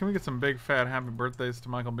 Guys, can we get some big fat happy birthdays to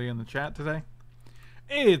Michael B in the chat today?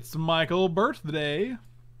 It's Michael birthday.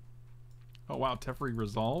 Oh wow, Teferi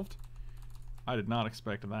resolved? I did not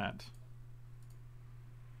expect that.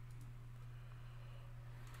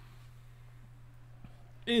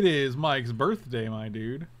 It is Mike's birthday, my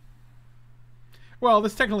dude. Well,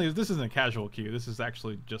 this isn't a casual queue. This is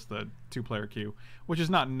actually just a 2-player queue, which is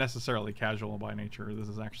not necessarily casual by nature. This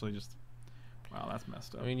is actually just... Wow, that's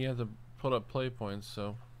messed up. I mean, you have to put up play points,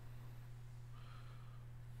 so...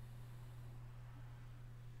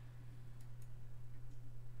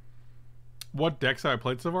 What decks have I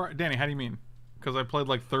played so far? Danny, how do you mean? Because I played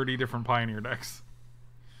like 30 different Pioneer decks.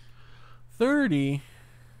 30?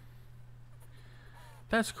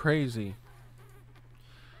 That's crazy.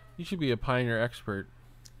 You should be a Pioneer expert.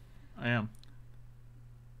 I am.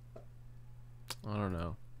 I don't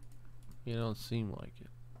know. You don't seem like it.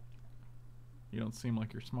 You don't seem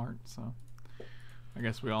like you're smart, so... I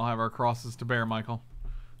guess we all have our crosses to bear, Michael.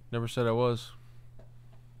 Never said I was.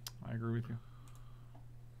 I agree with you.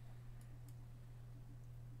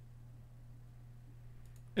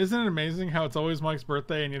 Isn't it amazing how it's always Mike's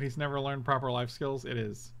birthday and yet he's never learned proper life skills? It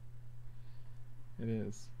is. It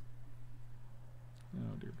is.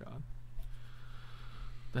 Oh, dear God.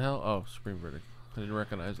 The hell? Oh, Supreme Verdict. I didn't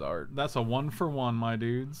recognize the art. That's a 1-for-1, my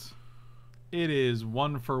dudes. It is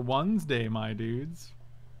 1-for-1's day, my dudes.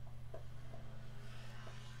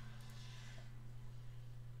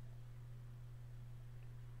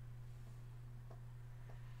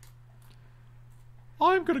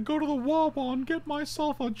 I'm gonna go to the Wawa and get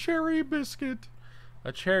myself a cherry biscuit.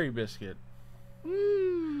 A cherry biscuit.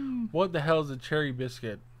 Mmm. What the hell is a cherry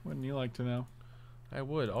biscuit? Wouldn't you like to know? I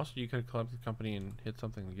would. Also, you could have collapsed the company and hit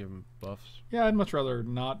something to give them buffs. Yeah, I'd much rather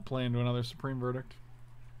not play into another Supreme Verdict.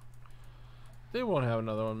 They won't have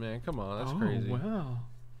another one, man. Come on, that's crazy. Wow.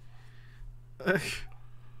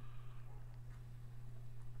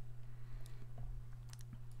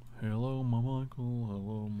 Hello, my Michael.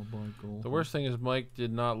 Hello, my Michael. The worst thing is Mike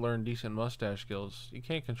did not learn decent mustache skills. You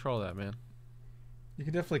can't control that, man. You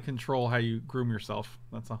can definitely control how you groom yourself.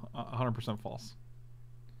 That's 100% false.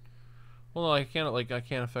 Well, no, I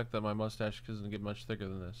can't affect that my mustache doesn't get much thicker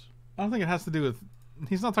than this. I don't think it has to do with.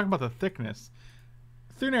 He's not talking about the thickness.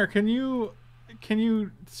 Thunair, can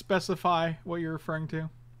you specify what you're referring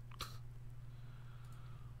to?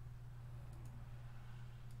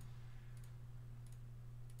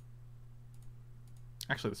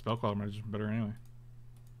 Actually, the Spell Queller might have just been better anyway.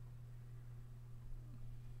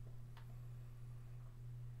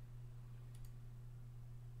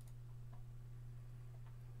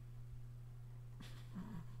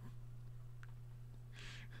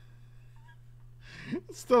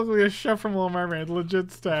 Still be a chef from Little Mermaid,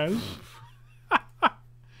 legit stash.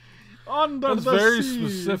 Under That's the very sea.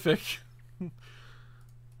 specific. It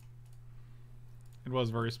was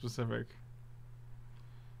very specific.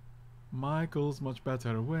 Michael's much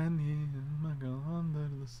better when he's Michael under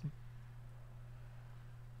the sea.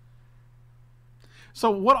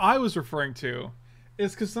 So what I was referring to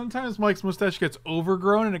is because sometimes Mike's mustache gets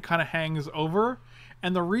overgrown and it kind of hangs over,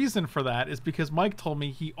 and the reason for that is because Mike told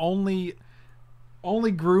me he only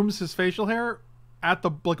grooms his facial hair at the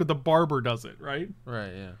when the barber does it, right?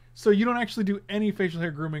 Right, yeah. So you don't actually do any facial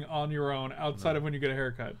hair grooming on your own outside of when you get a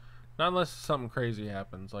haircut. Not unless something crazy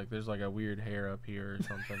happens, like there's like a weird hair up here or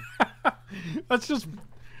something. That's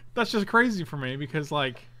just crazy for me because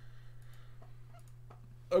like.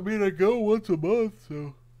 I mean, I go once a month,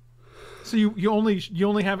 so. So you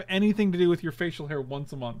only have anything to do with your facial hair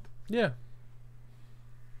once a month. Yeah.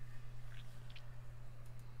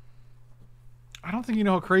 I don't think you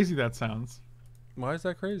know how crazy that sounds. Why is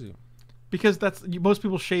that crazy? Because most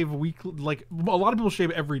people shave weekly. Like a lot of people shave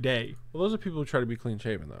every day. Well, those are people who try to be clean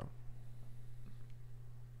shaven, though.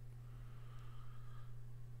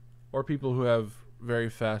 Or people who have very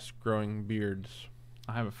fast growing beards.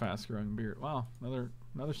 I have a fast growing beard. Wow,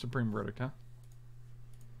 another Supreme Verdict, huh?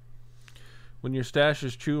 When your stash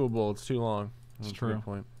is chewable, it's too long. It's That's true. a good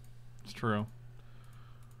point. It's true.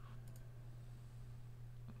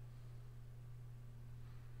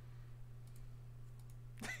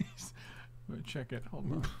 Let me check it.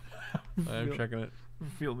 Hold on. I am checking it. Let me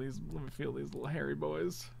feel these little hairy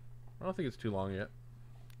boys. I don't think it's too long yet.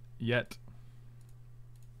 Yet.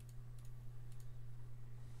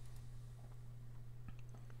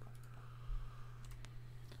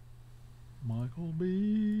 Michael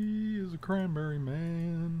B is a cranberry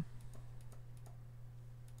man.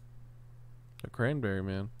 A cranberry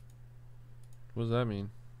man. What does that mean?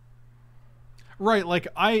 Right, like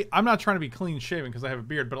I'm not trying to be clean shaven because I have a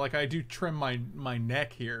beard, but like I do trim my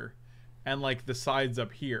neck here and like the sides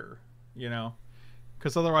up here, you know?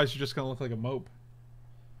 Because otherwise you're just going to look like a mope.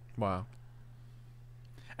 Wow.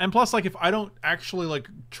 And plus, like, if I don't actually like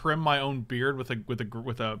trim my own beard with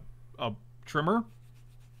a trimmer,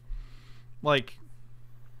 like,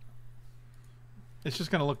 it's just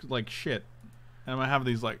gonna look like shit. And I'm gonna have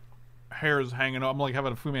these like hairs hanging up. I'm like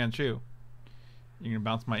having a Fu Manchu. You gonna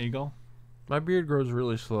bounce my eagle? My beard grows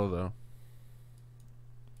really slow, though.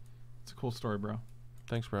 It's a cool story, bro.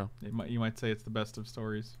 Thanks, bro. You might say it's the best of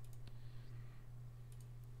stories.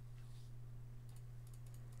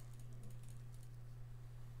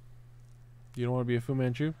 You don't want to be a Fu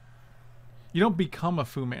Manchu? You don't become a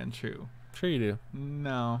Fu Manchu. Sure you do.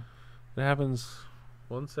 No. It happens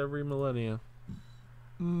once every millennia.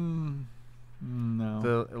 No.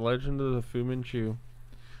 The legend of the Fu Manchu.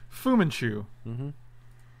 Fu Manchu. Mm-hmm.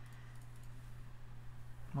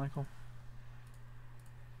 Michael.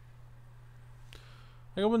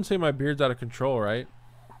 I wouldn't say my beard's out of control, right?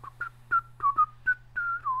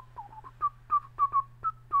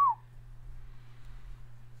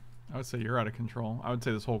 I would say you're out of control. I would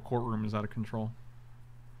say this whole courtroom is out of control.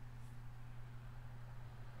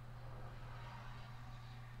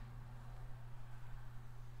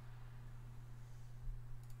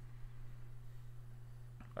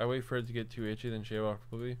 I wait for it to get too itchy, then shave off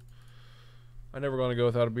completely. I never gonna go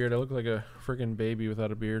without a beard. I look like a freaking baby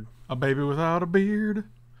without a beard. A baby without a beard.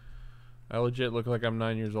 I legit look like I'm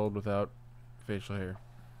 9 years old without facial hair.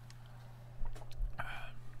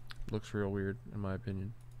 Looks real weird, in my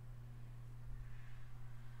opinion.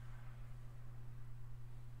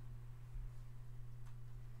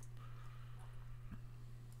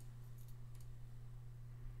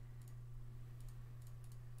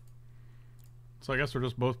 So I guess we're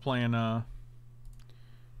just both playing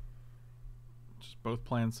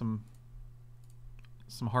some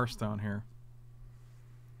Hearthstone here.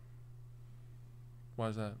 Why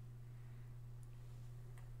is that?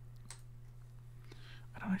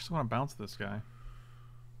 I don't actually want to bounce this guy.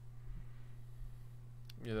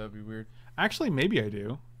 Yeah, that'd be weird. Actually, maybe I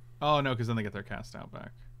do. Oh no, because then they get their cast out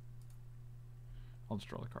back. I'll just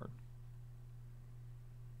draw the card.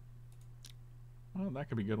 Well, that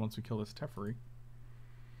could be good once we kill this Teferi.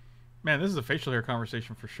 Man, this is a facial hair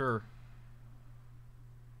conversation for sure.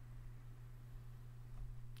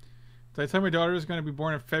 Did I tell my daughter is going to be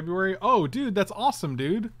born in February? Oh, dude, that's awesome,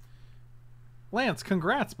 dude. Lance,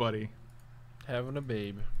 congrats, buddy. Having a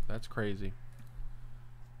babe. That's crazy.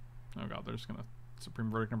 Oh, God, they're just going to... Supreme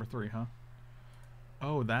Verdict number 3, huh?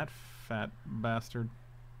 Oh, that fat bastard.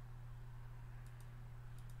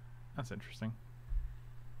 That's interesting.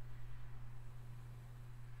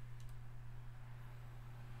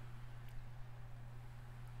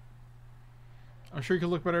 I'm sure you could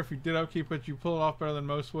look better if you did upkeep, but you pull it off better than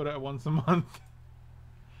most would at once a month.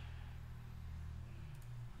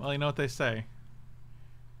 Well, you know what they say.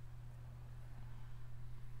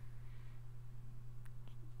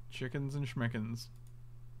 Chickens and schmickens.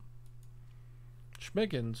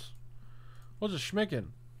 Schmickens? What's a schmicken?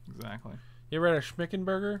 Exactly. You ever had a schmicken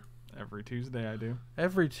burger? Every Tuesday I do.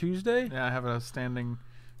 Every Tuesday? Yeah, I have a standing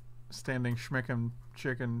schmicken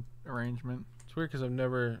chicken arrangement. It's weird because I've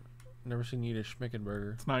never seen you eat a schmicken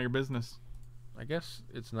burger. It's not your business. I guess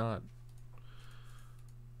it's not.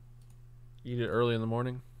 Eat it early in the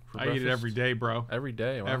morning for I breakfast? eat it every day, bro. Every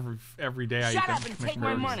day? Wow. Every day I eat Shut them up and schmicken take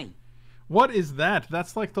my burgers. money. What is that?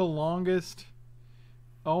 That's like the longest...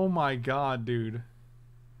 Oh my god, dude.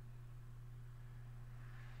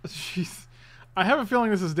 Jeez. I have a feeling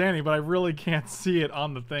this is Danny, but I really can't see it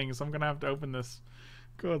on the thing, so I'm gonna have to open this.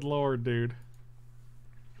 Good lord, dude.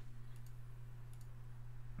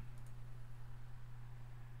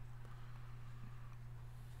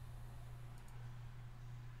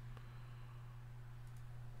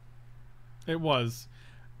 It was.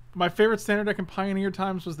 My favorite standard deck in Pioneer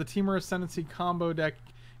times was the Temur Ascendancy combo deck.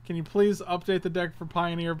 Can you please update the deck for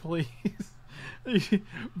Pioneer, please?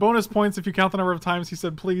 Bonus points if you count the number of times he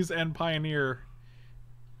said please and Pioneer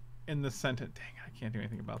in the sentence. Dang, I can't do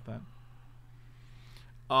anything about that.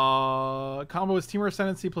 Combo is Temur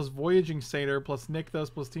Ascendancy plus Voyaging Satyr plus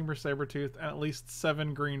Nykthos plus Temur Sabertooth and at least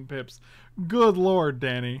 7 green pips. Good lord,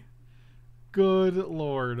 Danny. Good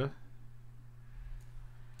lord.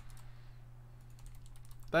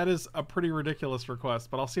 That is a pretty ridiculous request,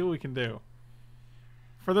 but I'll see what we can do.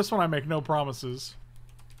 For this one, I make no promises.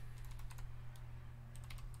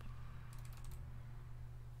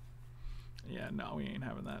 Yeah, no, we ain't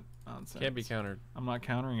having that nonsense. Can't be countered. I'm not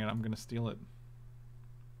countering it. I'm going to steal it.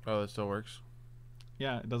 Oh, that still works?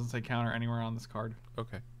 Yeah, it doesn't say counter anywhere on this card.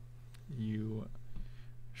 Okay. You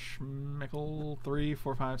schmickle 3,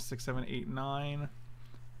 4, 5, 6, 7, 8, 9,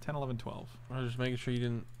 10, 11, 12. I was just making sure you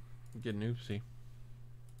didn't get an oopsie.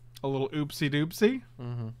 A little oopsie doopsie?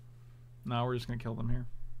 Mm-hmm. No, we're just going to kill them here.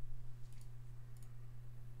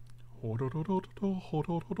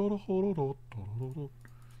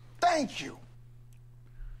 Thank you.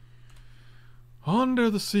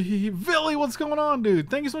 Under the sea. Billy, what's going on,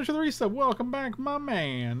 dude? Thank you so much for the resub. Welcome back, my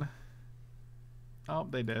man. Oh,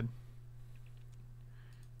 they dead.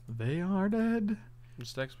 They are dead.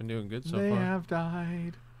 This deck's been doing good so They far. have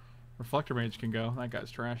died. Reflector Mage can go. That guy's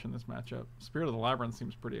trash in this matchup. Spirit of the Labyrinth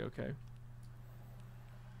seems pretty okay.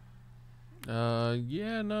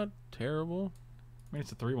 Yeah, not terrible. I mean,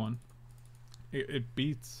 it's a 3-1. It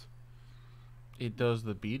beats. It does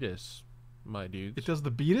the beatus, my dudes. It does the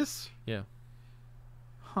beatus? Yeah.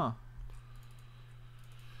 Huh.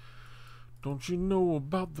 Don't you know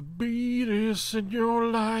about the beatus in your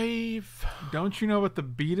life? Don't you know about the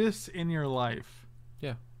beatus in your life?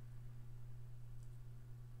 Yeah.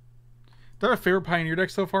 Do I have a favorite Pioneer deck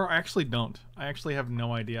so far? I actually don't. I actually have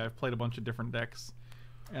no idea. I've played a bunch of different decks,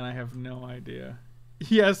 and I have no idea.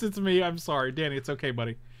 Yes, it's me. I'm sorry. Danny, it's okay,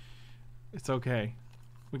 buddy. It's okay.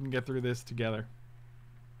 We can get through this together.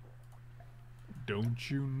 Don't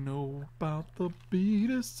you know about the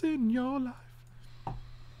beatus in your life?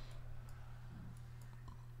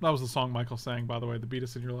 That was the song Michael sang, by the way. The Beat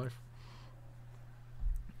Us in Your Life.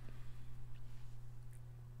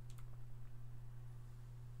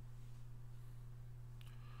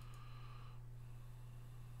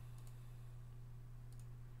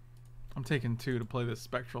 I'm taking 2 to play this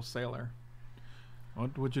Spectral Sailor.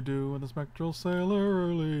 What would you do with a Spectral Sailor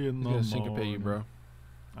early in the morning? Syncopate you, bro.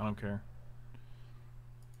 I don't care.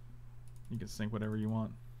 You can sync whatever you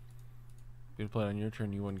want. If you play it on your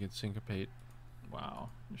turn, you wouldn't get syncopate. Wow,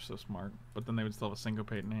 you're so smart. But then they would still have a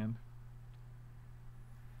syncopate in hand.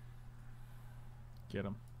 Get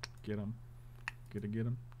him. Get him. Get him. Get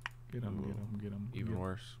him. Get him. Get him. Get him. Even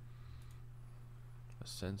worse. A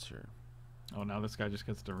censor. Oh, now this guy just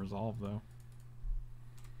gets to resolve, though.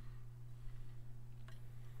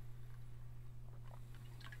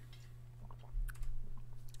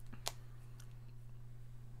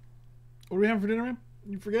 What do we have for dinner, man?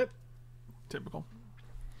 You forget? Typical.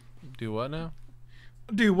 Do what now?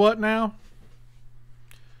 Do what now?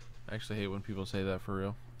 I actually hate when people say that for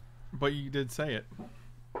real. But you did say it.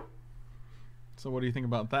 So what do you think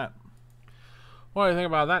about that? What do you think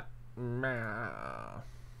about that? Are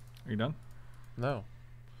you done? No.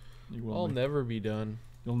 You will I'll be. never be done.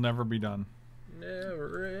 You'll never be done.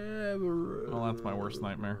 Never, ever. Well, that's my worst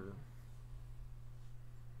nightmare.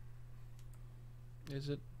 Is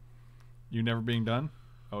it? You never being done?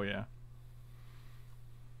 Oh, yeah.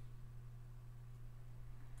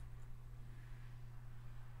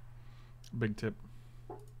 Big tip.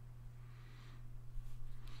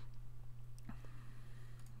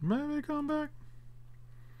 Maybe come back.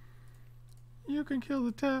 You can kill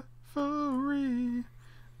the Teferi.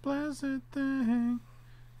 Blessed thing.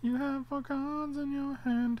 You have 4 cards in your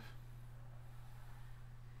hand.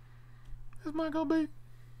 It's Michael B.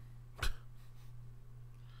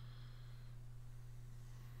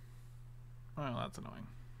 Well, that's annoying.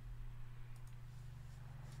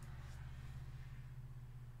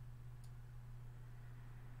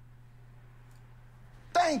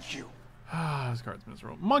 Thank you. Ah, this card's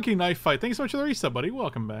miserable. Monkey Knife Fight. Thanks so much for the resub, buddy.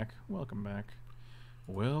 Welcome back. Welcome back.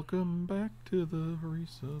 Welcome back to the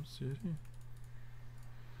resub city.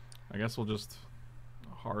 I guess we'll just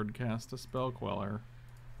hard cast a Spell Queller.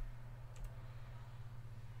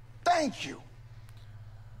 Thank you.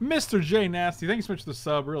 Mr. J Nasty, thanks so much for the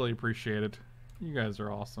sub. Really appreciate it. You guys are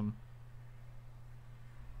awesome.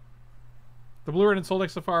 The blue red and soul deck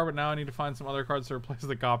so far, but now I need to find some other cards to replace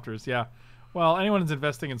the copters. Yeah. Well, anyone who's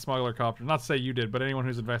investing in smuggler copters, not to say you did, but anyone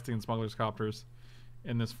who's investing in smugglers copters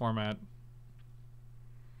in this format,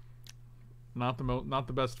 not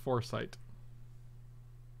the best foresight.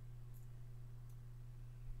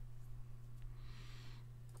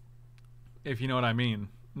 If you know what I mean.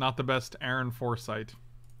 Not the best Aaron foresight.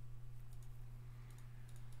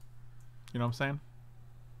 You know what I'm saying?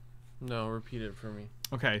 No, repeat it for me.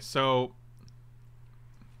 Okay, so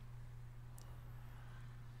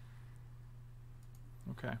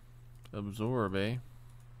okay. Absorb, eh?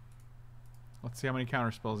 Let's see how many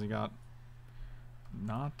counter spells he got.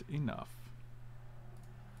 Not enough.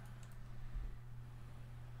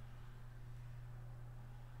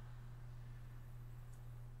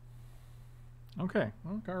 Okay,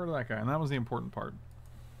 well, got rid of that guy, and that was the important part.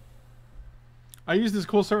 I use this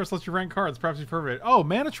cool service, lets you rank cards. Perhaps you've heard of it. Oh,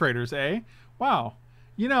 Mana Traders, eh? Wow.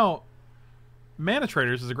 You know, Mana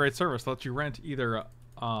Traders is a great service. It lets you rent either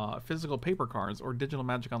physical paper cards or digital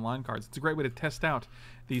Magic Online cards. It's a great way to test out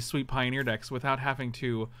these sweet Pioneer decks without having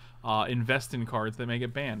to invest in cards that may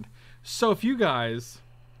get banned. So if you guys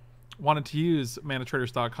wanted to use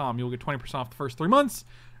manatraders.com, you'll get 20% off the first 3 months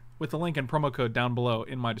with the link and promo code down below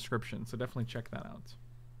in my description. So definitely check that out.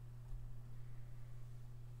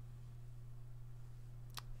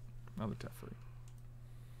 Another Teferi.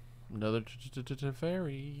 Another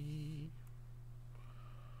Teferi.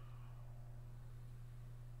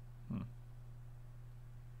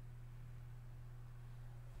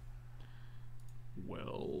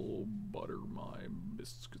 Well, butter my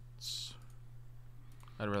biscuits.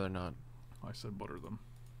 I'd rather not. I said butter them.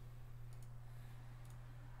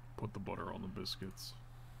 Put the butter on the biscuits.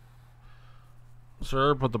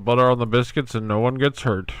 Sir, put the butter on the biscuits and no one gets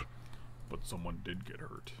hurt. But someone did get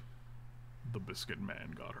hurt. The biscuit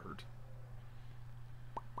man got hurt.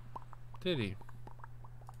 Did he?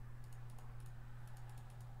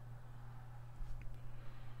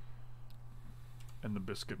 And the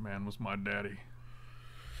biscuit man was my daddy.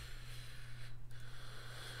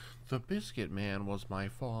 The biscuit man was my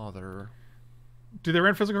father. Do they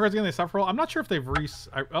rent physical cards again? They suffer roll? I'm not sure if they've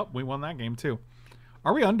oh, we won that game too.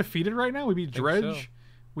 Are we undefeated right now? We beat Dredge. So.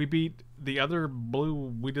 We beat the other blue.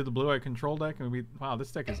 We did the blue-eye control deck, and we beat. Wow,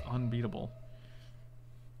 this deck is unbeatable.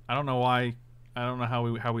 I don't know why I don't know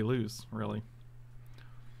how we lose, really.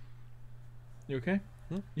 You okay?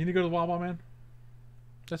 Hmm? You need to go to the Wawa, man?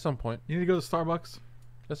 At some point. You need to go to Starbucks?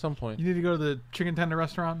 At some point. You need to go to the chicken tender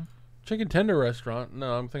restaurant? Chicken tender restaurant?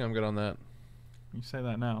 No, I think I'm good on that. You say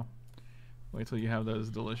that now. Wait till you have those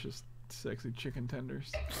delicious, sexy chicken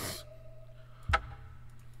tenders. I'm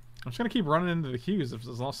just gonna keep running into the queues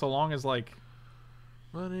so long as like...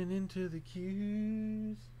 Running into the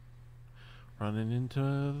queues. Running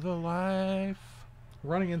into the life.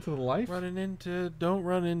 Running into the life? Running into... Don't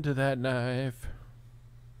run into that knife.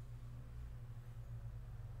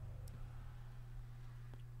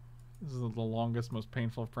 This is the longest, most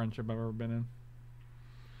painful friendship I've ever been in.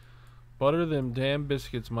 Butter them damn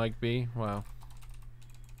biscuits, Mike B. Wow.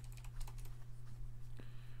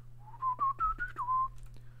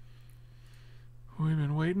 We've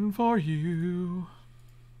been waiting for you.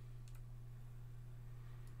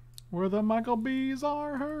 Where the Michael B's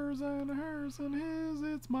are hers and his,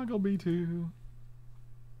 it's Michael B too.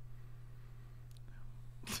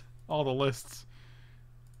 All the lists.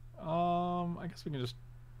 I guess we can just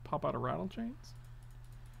pop out of Rattlechains.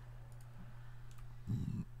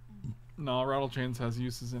 No, Rattlechains has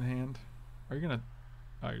uses in hand. Are you gonna...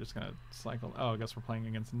 Oh, you're just gonna cycle... Oh, I guess we're playing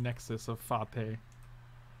against Nexus of Fate. Is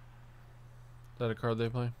that a card they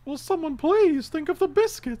play? Will someone please think of the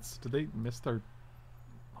biscuits? Did they miss their...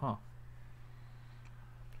 Huh.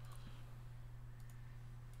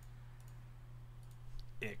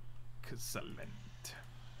 Excellent.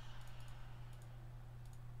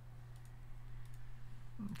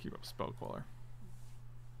 Keep up Spell Queller.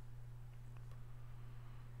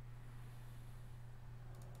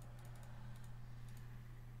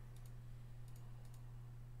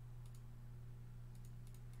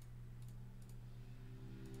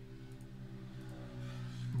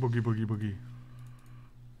 Boogie, boogie, boogie.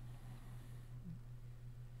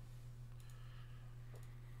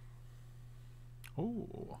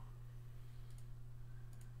 Oh.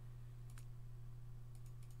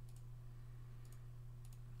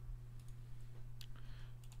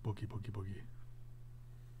 Boogie, boogie, boogie.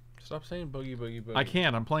 Stop saying boogie, boogie, boogie. I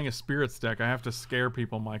can't. I'm playing a spirits deck. I have to scare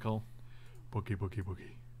people, Michael. Boogie, boogie,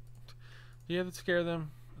 boogie. Do you have to scare them?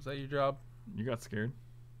 Is that your job? You got scared.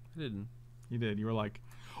 I didn't. You did. You were like,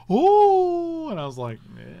 oh, and I was like,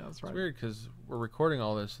 yeah, that's right. It's weird because we're recording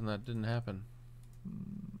all this and that didn't happen.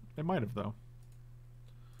 It might have, though.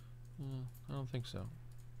 I don't think so.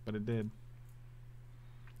 But it did.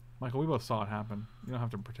 Michael, we both saw it happen. You don't have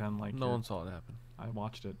to pretend like... No one saw it happen. I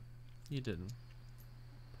watched it. You didn't.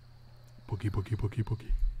 Boogie, boogie, boogie,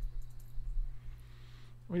 boogie.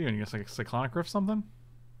 What are you doing? You guess like a Cyclonic Rift something?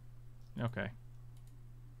 Okay.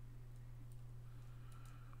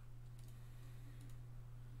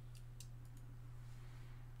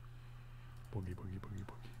 Boogie, boogie, boogie,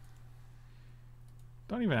 boogie.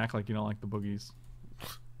 Don't even act like you don't like the boogies.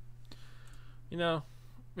 You know,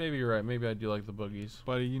 maybe you're right. Maybe I do like the boogies.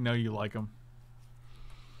 Buddy, you know you like them.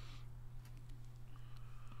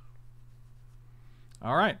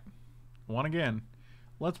 Alright. One again.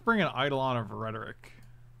 Let's bring an Eidolon of Rhetoric.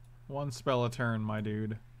 One spell a turn, my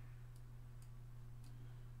dude.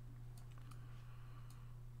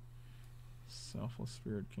 Selfless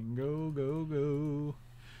Spirit can go, go, go.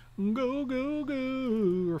 Go, go,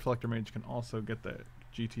 go. Reflector Mage can also get the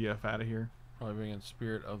GTF out of here. Probably bring in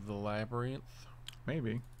Spirit of the Labyrinth.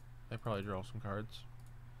 Maybe. They probably draw some cards.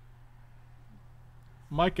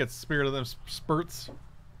 Might get Spirit of them spurts.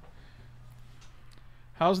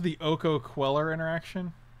 How's the Oko Queller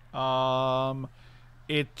interaction?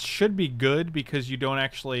 It should be good because you don't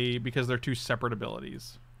actually... Because they're two separate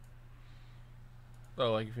abilities.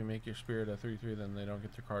 Oh, like if you make your Spirit a 3/3, then they don't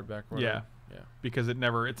get their card back or whatever? Yeah. Yeah. Because it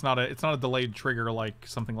never... It's not a delayed trigger like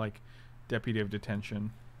something like Deputy of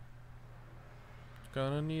Detention.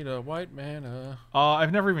 Gonna need a white mana.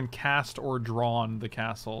 I've never even cast or drawn the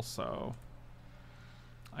castle, so...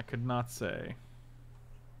 I could not say.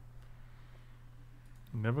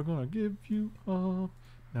 Never gonna give you up.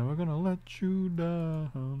 Never gonna let you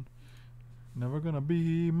down. Never gonna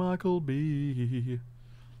be Michael B.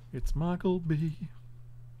 It's Michael B.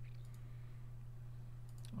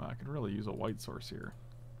 Oh, I could really use a white source here.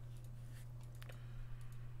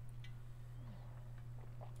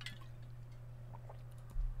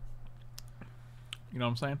 You know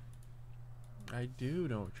what I'm saying? I do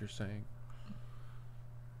know what you're saying.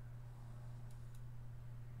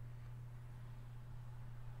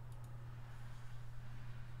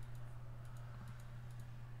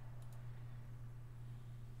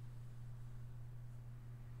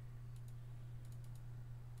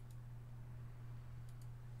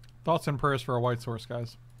 Thoughts and prayers for a white source,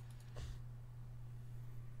 guys.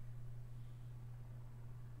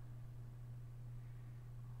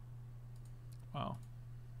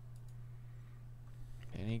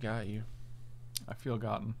 Feel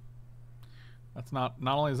gotten. That's not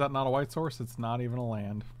only is that not a white source, it's not even a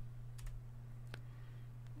land.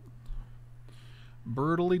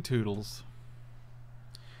 Brutally toodles.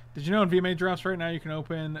 Did you know in VMA drafts right now you can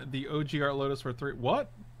open the OG Art Lotus for 3?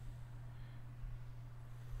 What?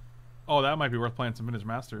 Oh, that might be worth playing some Vintage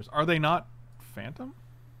Masters. Are they not Phantom?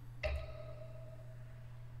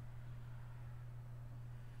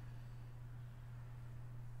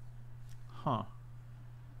 Huh.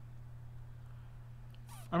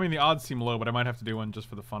 I mean, the odds seem low, but I might have to do one just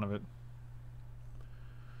for the fun of it.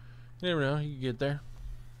 You never know. You can get there.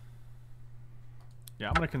 Yeah,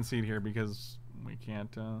 I'm going to concede here because we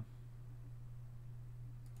can't...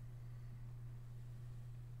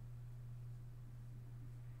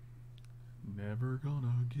 Never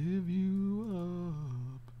gonna give you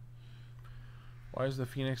up. Why is the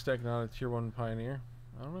Phoenix deck not a tier 1 Pioneer?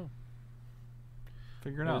 I don't know.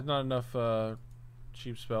 Figure it There's out. not enough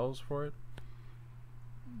cheap spells for it.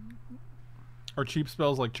 Or cheap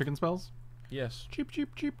spells like chicken spells? Yes. Cheap,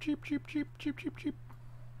 cheap, cheap, cheap, cheap, cheap, cheap, cheap, cheap.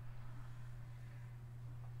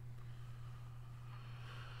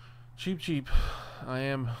 Cheap, cheap. I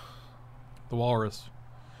am. The Walrus.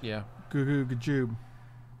 Yeah. Goo goo gajoob.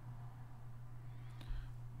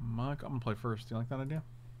 Mike, I'm gonna play first. Do you like that idea?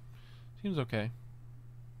 Seems okay.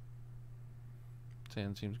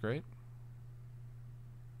 Sand seems great.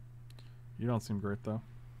 You don't seem great though.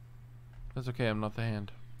 That's okay. I'm not the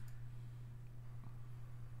hand.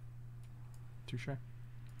 Touche.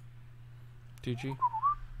 Tucci.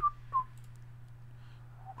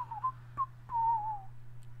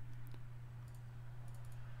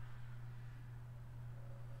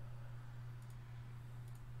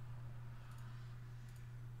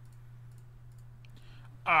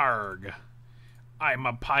 Arg. I'm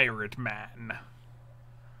a pirate man.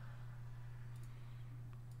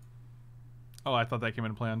 Oh, I thought that came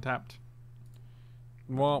into play untapped.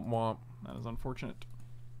 Womp womp. That is unfortunate.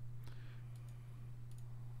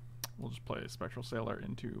 We'll just play Spectral Sailor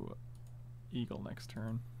into Eagle next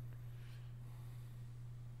turn.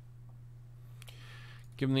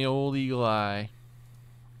 Give him the old eagle eye.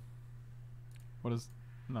 What is...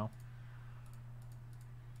 No.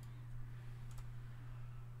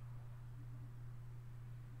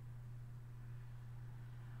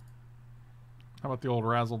 How about the old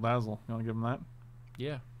Razzle Dazzle? You want to give him that?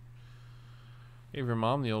 Yeah. Gave your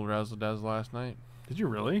mom the old razzle dazzle last night. Did you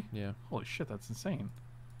really? Yeah. Holy shit, that's insane.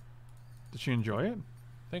 Did she enjoy it?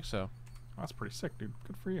 Think so. That's pretty sick, dude.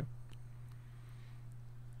 Good for you.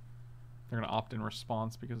 They're going to opt in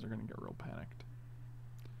response because they're going to get real panicked.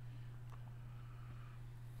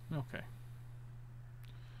 Okay.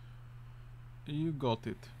 You got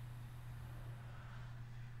it.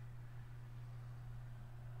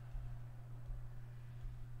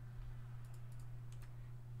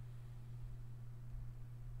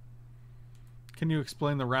 Can you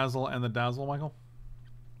explain the razzle and the dazzle, Michael?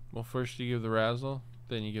 Well, first you give the razzle,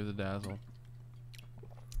 then you give the dazzle.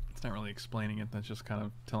 It's not really explaining it. That's just kind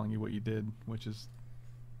of telling you what you did, which is...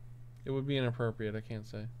 It would be inappropriate, I can't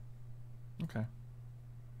say. Okay.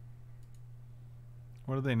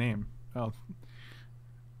 What did they name? Oh.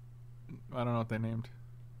 I don't know what they named.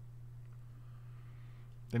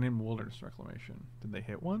 They named Wilderness Reclamation. Did they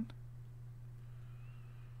hit one?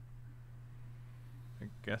 I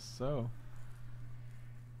guess so.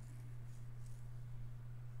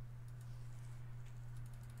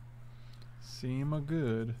 Seem a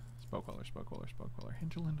good. Spell Queller, Spell Queller, Spell Queller.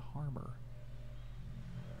 Hinterland Harbor.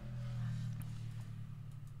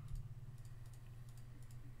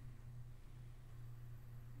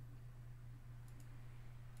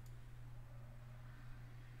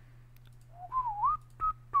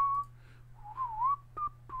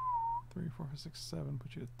 Three, four, five, six, seven.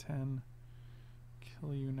 Put you to 10.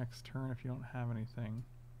 Kill you next turn if you don't have anything.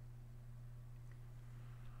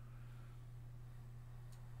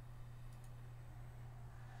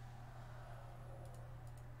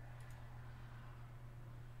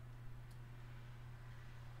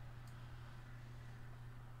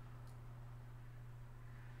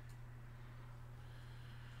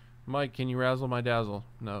 Mike, can you razzle my dazzle?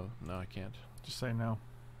 No, I can't. Just say no.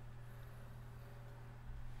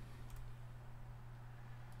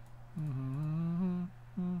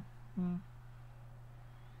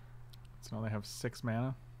 So now they have 6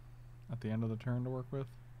 mana at the end of the turn to work with.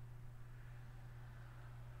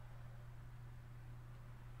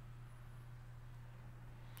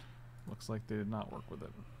 Looks like they did not work with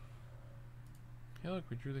it. Hey, look,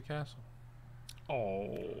 we drew the castle.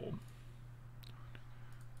 Oh.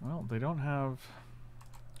 Well, they don't have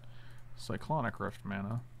Cyclonic Rift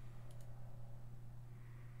mana.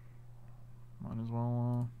 Might as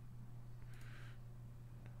well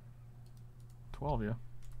 12, yeah.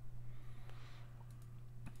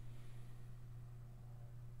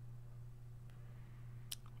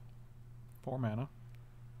 Four mana.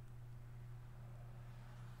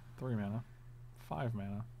 3 mana. 5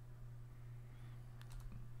 mana.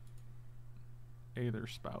 Aether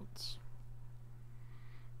Spouts.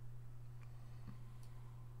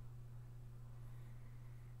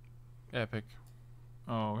 Epic.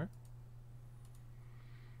 Oh, okay.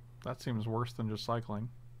 That seems worse than just cycling.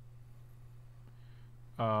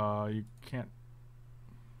 You can't...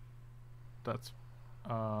 That's...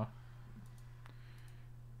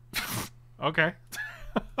 Okay.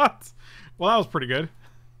 Well, that was pretty good.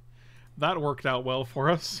 That worked out well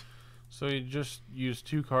for us. So you just use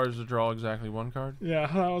 2 cards to draw exactly 1 card? Yeah,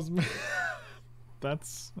 that was... that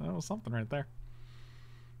was something right there.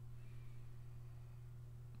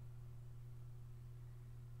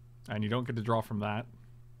 And you don't get to draw from that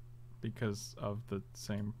because of the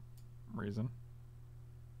same reason.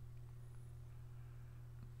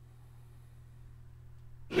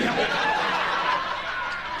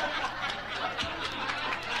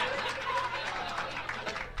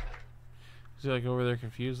 Is he like over there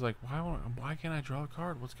confused? Like, why can't I draw a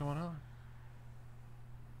card? What's going on?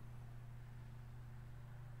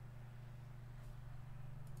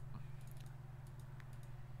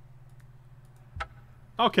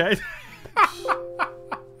 Okay.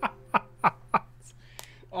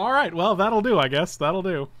 All right. Well, that'll do, I guess. That'll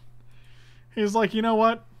do. He's like, you know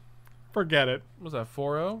what? Forget it. Was that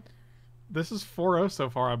 4-0? This is 4-0 so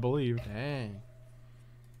far, I believe. Dang.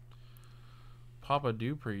 Papa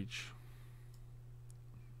do preach.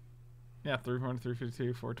 Yeah, 340,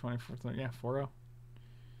 352, 420, 430. Yeah, 4-0.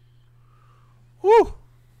 Woo!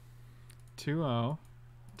 2-0.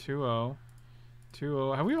 2-0.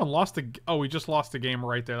 2-0. Have we even lost a... Oh, we just lost a game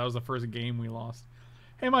right there. That was the first game we lost.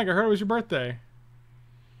 Hey, Mike, I heard it was your birthday.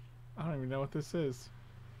 I don't even know what this is.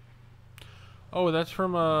 Oh, that's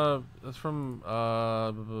from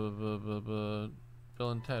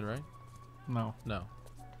Bill and Ted, right? No. No.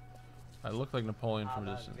 I look like Napoleon from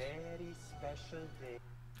a distance. Very special day.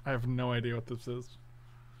 I have no idea what this is.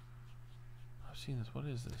 I've seen this. What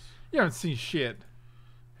is this? You haven't seen shit.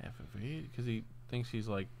 Half of it? Because he thinks he's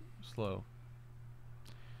like slow.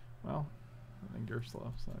 Well, I think you're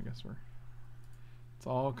slow, so I guess it's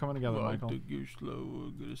all coming together, Well, Michael. I think you're slow.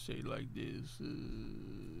 I'm gonna say it like this.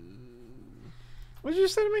 What did you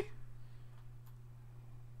say to me?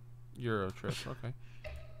 Euro trip. Okay.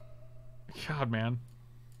 God, man.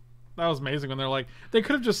 That was amazing when they're like, they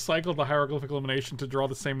could have just cycled the Hieroglyphic Elimination to draw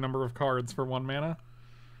the same number of cards for 1 mana.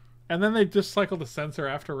 And then they just cycled the Censor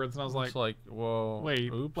afterwards, and I was It's like, whoa.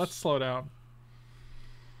 wait, Oops. let's slow down.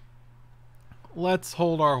 Let's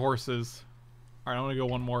hold our horses. Alright, I'm going to go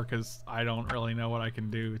one more because I don't really know what I can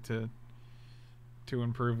do to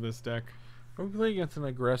improve this deck. We're playing against an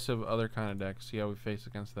aggressive other kind of deck. See how we face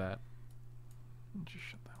against that. Just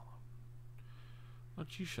shut the hell up. Why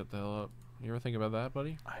don't you shut the hell up? You ever think about that,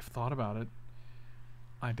 buddy? I've thought about it.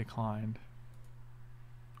 I declined.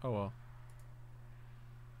 Oh well.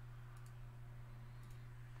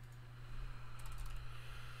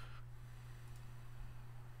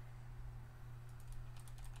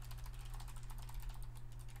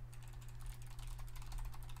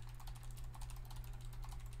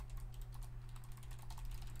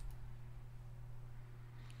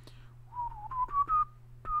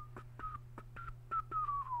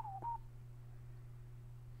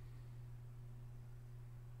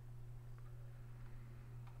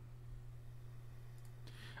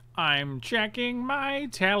 I'm checking my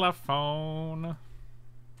telephone.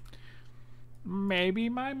 Maybe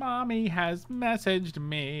my mommy has messaged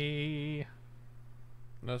me.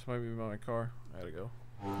 This might be my car. I gotta go.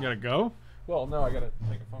 You gotta go? Well, no, I gotta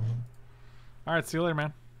take a phone call. Alright, see you later,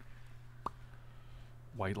 man.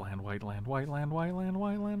 White land, white land, white land, white land,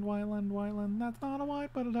 white land, white land, white land. That's not a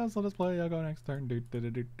white, but it does let us play. I'll go next turn. Doot,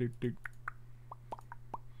 doot, doot, doot, doot.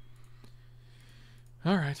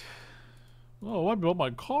 Alright. Oh, I built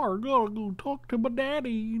my car. Gotta go talk to my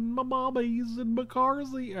daddy and my mommies and my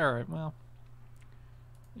carsy. Alright, well.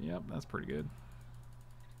 Yep, that's pretty good.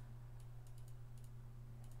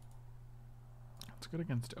 It's good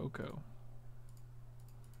against Oko.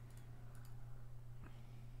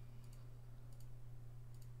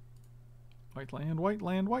 White land, white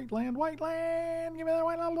land, white land, white land. Give me that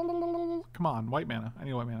white land. Come on, white mana. I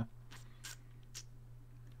need white mana.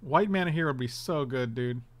 White mana here would be so good,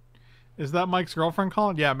 dude. Is that Mike's girlfriend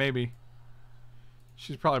calling? Yeah, maybe.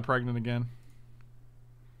 She's probably pregnant again.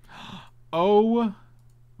 Oh,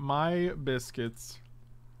 my biscuits.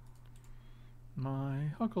 My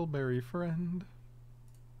huckleberry friend.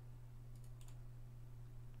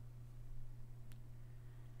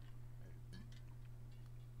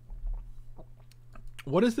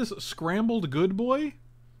 What is this? Scrambled good boy?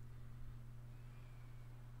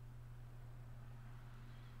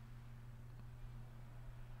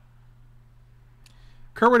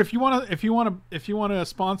 Kerwood, if you wanna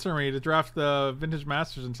sponsor me to draft the Vintage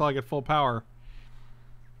Masters until I get full power,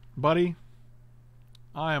 buddy,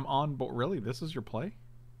 I am on board. Really, this is your play?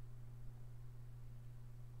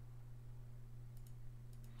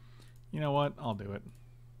 You know what? I'll do it.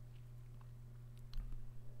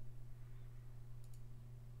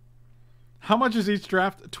 How much is each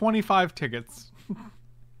draft? 25 tickets.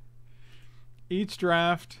 Each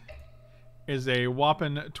draft is a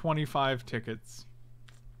whopping 25 tickets.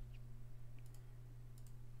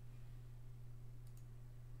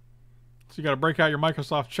 So you gotta break out your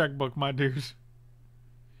Microsoft checkbook, my dude.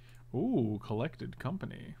 Ooh, collected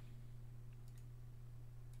company.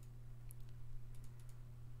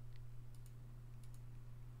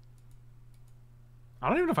 I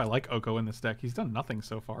don't even know if I like Oko in this deck. He's done nothing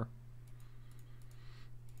so far.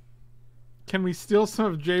 Can we steal some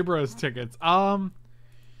of J-Bro's tickets? I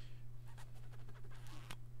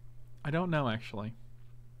don't know, actually.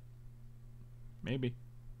 Maybe.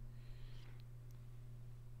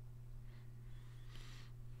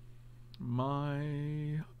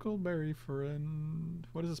 My Huckleberry friend.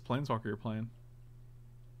 What is this Planeswalker you're playing?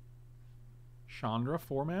 Chandra,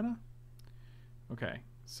 4 mana? Okay,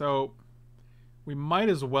 so we might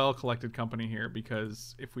as well collected company here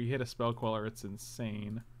because if we hit a Spell Queller, it's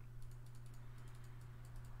insane.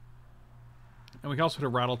 And we can also hit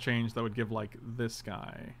a Rattlechains that would give, like, this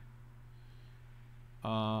guy.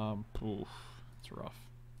 Oof, it's rough.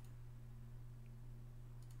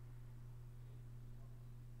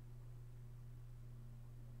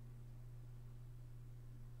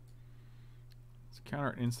 Let's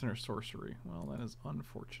counter instant or sorcery. Well, that is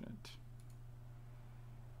unfortunate.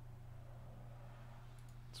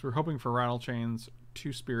 So we're hoping for Rattlechains,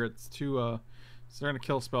 2 spirits, 2, so they're gonna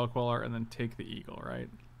kill Spell Queller and then take the Eagle, right?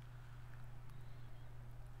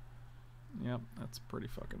 Yep, that's pretty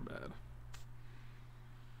fucking bad.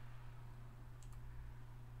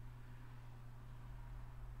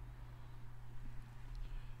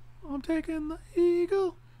 I'm taking the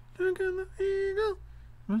Eagle, taking the Eagle.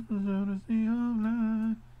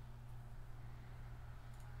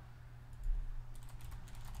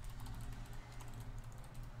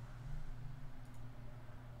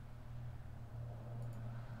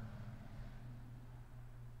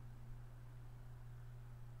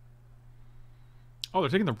 Oh, they're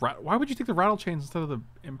taking the why would you take the Rattlechains instead of the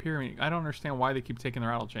Empyrean? I don't understand why they keep taking the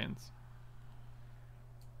Rattlechains.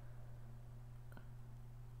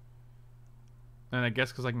 And I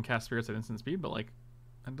guess because I can cast spirits at instant speed, but like,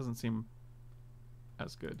 that doesn't seem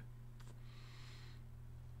as good.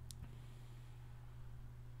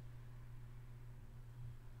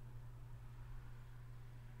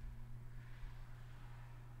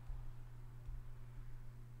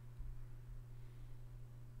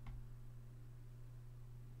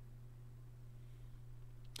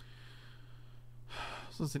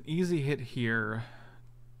 So it's an easy hit here.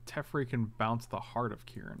 Teferi can bounce the Heart of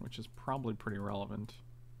Kieran, which is probably pretty relevant.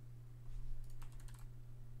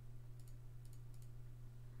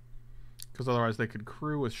 Because otherwise they could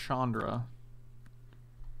crew with Chandra.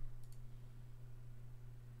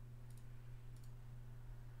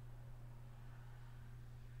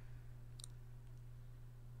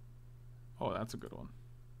 Oh, that's a good one.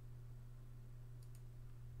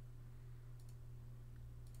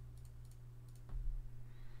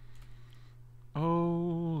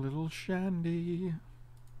 Oh, little Shandy.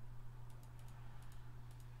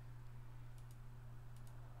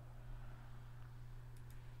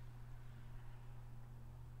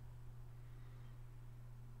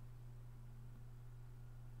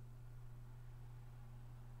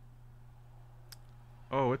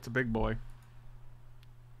 Oh, it's a big boy.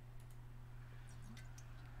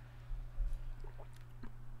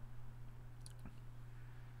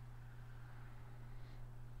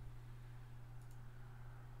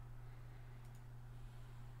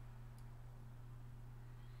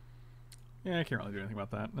 Yeah, I can't really do anything about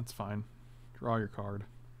that. That's fine. Draw your card.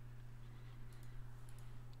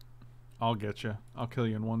 I'll get you. I'll kill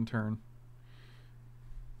you in 1 turn.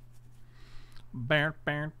 Y'all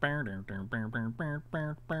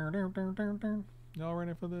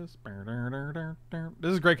ready for this?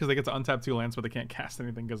 This is great because they get to untap 2 lands, but they can't cast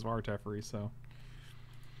anything because of our Teferi, so.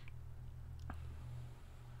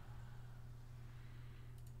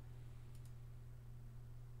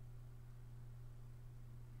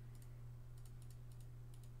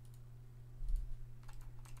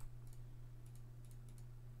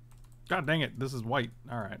 God dang it, this is white.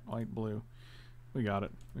 Alright, white, blue. We got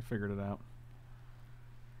it. We figured it out.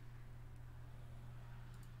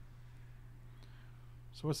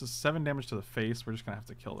 So what's this? 7 damage to the face. We're just gonna have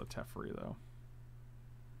to kill the Teferi though.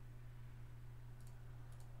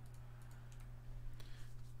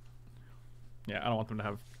 Yeah, I don't want them to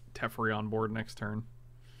have Teferi on board next turn.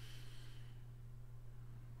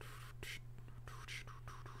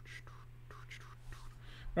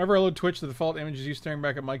 Whenever I load Twitch, the default image is you staring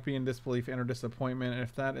back at Mike being in disbelief and or disappointment. And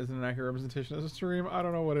if that isn't an accurate representation of the stream, I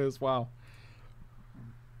don't know what is. Wow.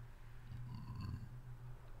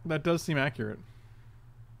 That does seem accurate.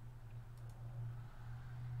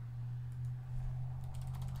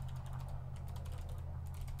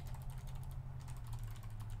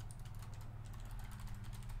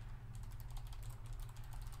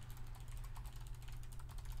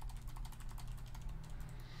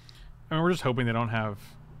 I mean, we're just hoping they don't have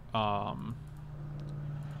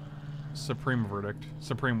Supreme Verdict.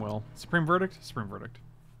 Supreme Will. Supreme Verdict? Supreme Verdict.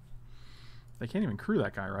 They can't even crew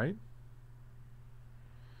that guy, right?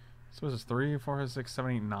 So is this 3, 4, 6,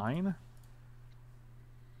 7, 8, 9?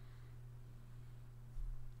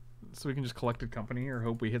 So we can just collected company or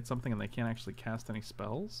hope we hit something and they can't actually cast any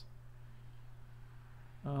spells?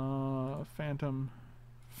 Phantom.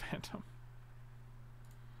 Phantom.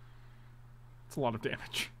 It's a lot of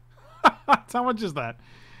damage. How much is that?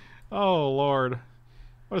 Oh, Lord.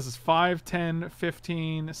 What is this? 5, 10,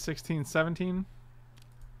 15, 16, 17?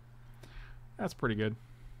 That's pretty good.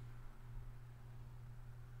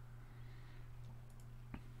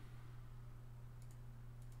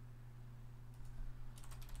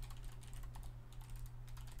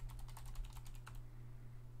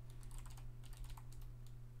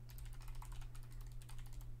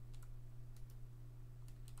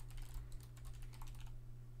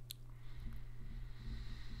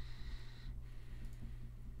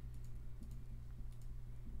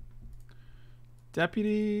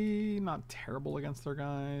 Deputy, not terrible against their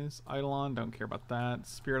guys. Eidolon, don't care about that.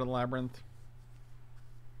 Spirit of the Labyrinth.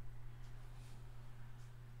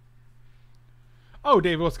 Oh,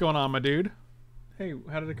 Dave, what's going on, my dude? Hey,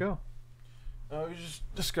 how did it go? We were just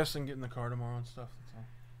discussing getting the car tomorrow and stuff. That's all.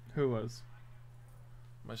 Who was?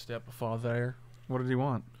 My stepfather. What did he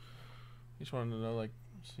want? He just wanted to know, like,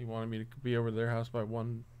 he wanted me to be over to their house by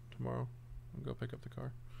 1 tomorrow and go pick up the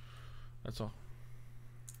car. That's all.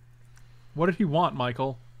 What did he want,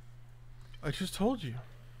 Michael? I just told you.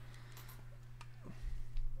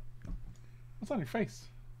 What's on your face?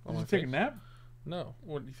 On Did my you take a face? nap? No.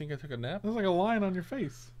 What, do you think I took a nap? There's like a line on your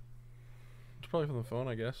face. It's probably from the phone,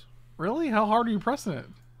 I guess. Really? How hard are you pressing it?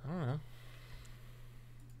 I don't know.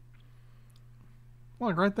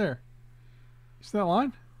 Look, right there. You see that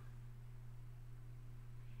line?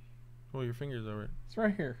 Well, your finger's over it. It's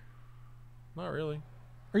right here. Not really.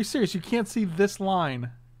 Are you serious? You can't see this line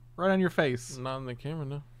right on your face. Not in the camera,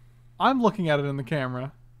 no. I'm looking at it in the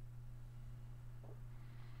camera.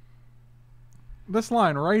 This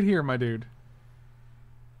line right here, my dude.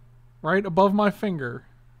 Right above my finger.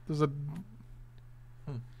 There's a...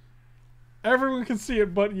 Everyone can see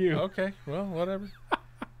it but you. Okay, well, whatever.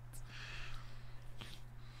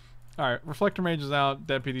 Alright, Reflector Mage is out.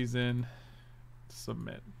 Deputy's in.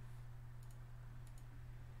 Submit.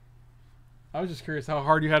 I was just curious how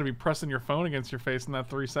hard you had to be pressing your phone against your face in that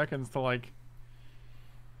 3 seconds to, like...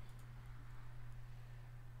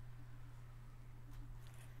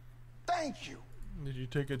 Thank you. Did you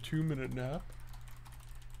take a 2-minute nap?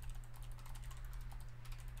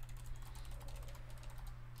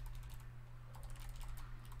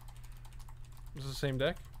 Is this the same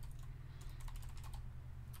deck?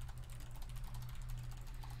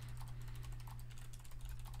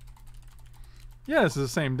 Yeah, this is the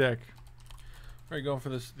same deck. Are you going for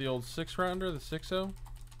this the old 6-rounder, the 6-0?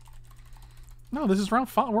 No, this is round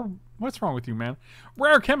 5. What's wrong with you, man?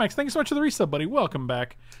 Rare Chemex, thank you so much for the resub, buddy. Welcome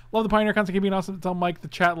back. Love the Pioneer content. Keep being awesome. Tell Mike the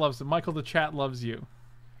chat loves him. Michael, the chat loves you.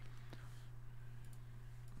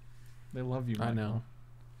 They love you, Michael. I know.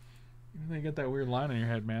 You get that weird line on your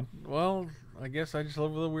head, man. Well, I guess I just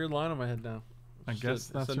live with a weird line on my head now. I guess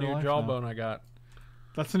that's a your new life jawbone now. I got.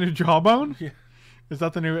 That's the new Jawbone? Yeah. Is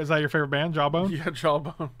that your favorite band, Jawbone? Yeah,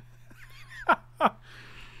 jawbone.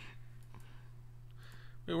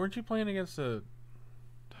 Wait, weren't you playing against a...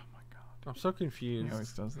 Oh my god. I'm so confused. He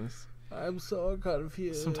always does this. I'm so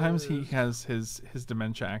confused. Sometimes he has his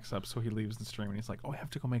dementia acts up, so he leaves the stream and he's like, "Oh, I have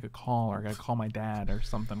to go make a call, or I gotta call my dad, or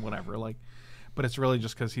something, whatever." Like, but it's really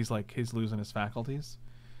just because he's losing his faculties.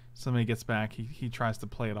 So when he gets back, he tries to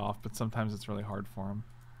play it off, but sometimes it's really hard for him.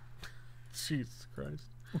 Jesus Christ.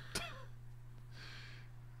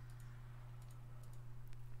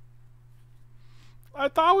 I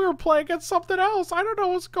thought we were playing against something else. I don't know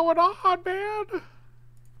what's going on, man.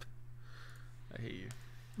 I hate you.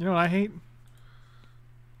 You know what I hate?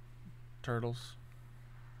 Turtles.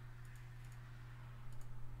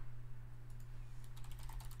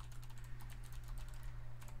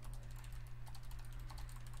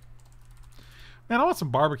 Man, I want some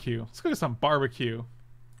barbecue. Let's go get some barbecue.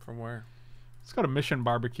 From where? Let's go to Mission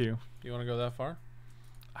Barbecue. Do you want to go that far?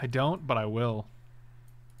 I don't, but I will.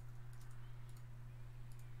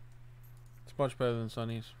 It's much better than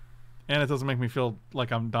Sunny's. And it doesn't make me feel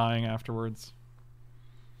like I'm dying afterwards.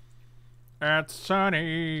 At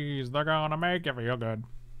Sunny's, they're gonna make you feel good.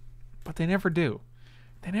 But they never do.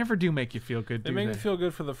 They never do make you feel good, They make me feel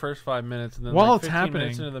good for the first 5 minutes, and then while like it's 15 happening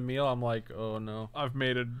minutes into the meal, I'm like, oh no. I've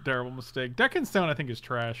made a terrible mistake. Deck and Stone, I think, is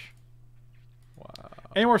trash. Wow.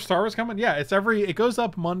 Any more Star Wars coming? Yeah, it goes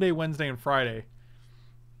up Monday, Wednesday, and Friday.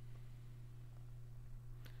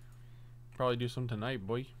 Probably do some tonight,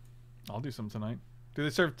 boy. I'll do some tonight. Do they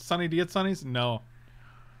serve Sunny D at Sunny's? No.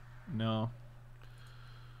 No.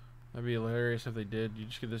 That'd be hilarious if they did. You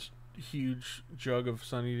just get this huge jug of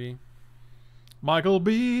Sunny D. Michael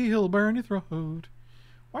B. He'll burn your throat.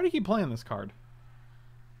 Why do you keep playing this card?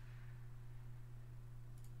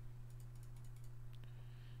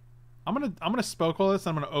 I'm gonna Spell Queller this,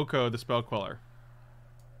 and I'm gonna Oko the Spell Queller.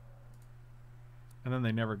 And then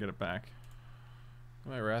they never get it back. I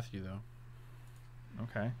might Wrath you though.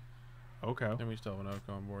 Okay. Oko. And we still have an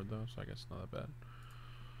Oko on board though, so I guess it's not that bad.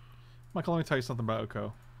 Michael, let me tell you something about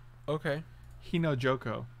Oko. Okay. He no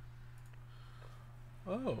Joko.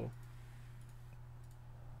 Oh.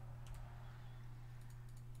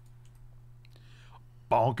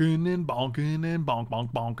 Bonking and bonking and bonk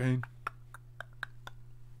bonk bonking.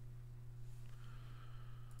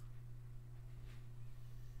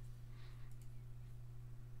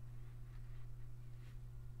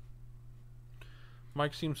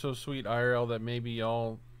 Mike seems so sweet IRL that maybe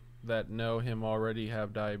y'all that know him already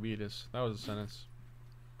have diabetes. That was a sentence.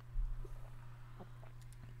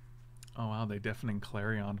 Oh wow, they deafening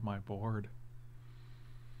Clarion my board.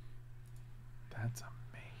 That's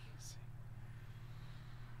amazing.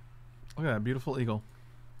 Look at that beautiful eagle.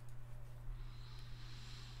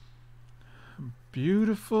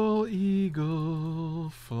 Beautiful eagle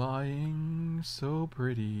flying so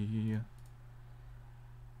pretty.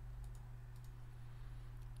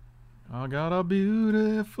 I got a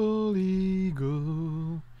beautiful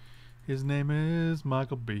eagle. His name is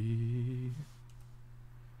Michael B.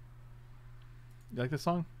 You like this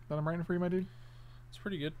song that I'm writing for you, my dude? It's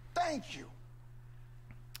pretty good. Thank you.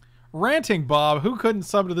 Ranting Bob, who couldn't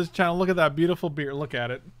sub to this channel? Look at that beautiful beard. Look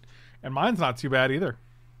at it. And mine's not too bad either.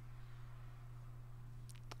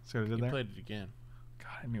 See what I did You there? played it again.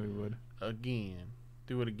 God, I knew he would. Again.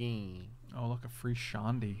 Do it again. Oh, look, a free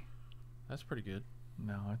Shandi. That's pretty good.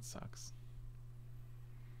 No, it sucks.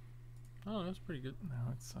 Oh, that's pretty good.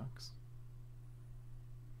 No, it sucks.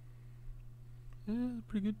 Yeah,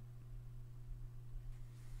 pretty good.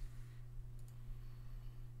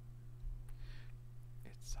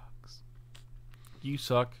 It sucks. You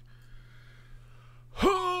suck.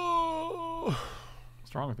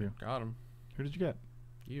 What's wrong with you? Got him. Who did you get?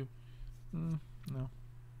 You. No. No.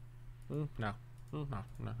 No. No. No.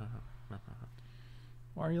 No.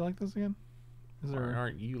 Why are you like this again? Is Why there?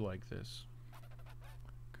 aren't you like this?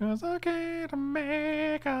 'Cause I can't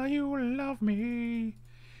make you love me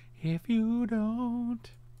if you don't.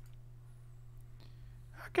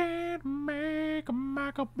 I can't make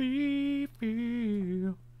Michael B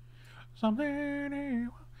feel something.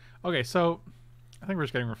 Okay, so I think we're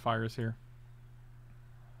just getting refires here.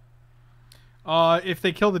 If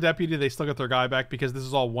they kill the deputy, they still get their guy back because this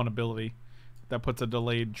is all one ability that puts a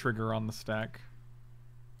delayed trigger on the stack.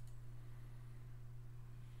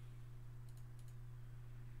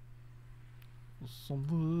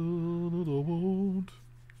 Something that I want.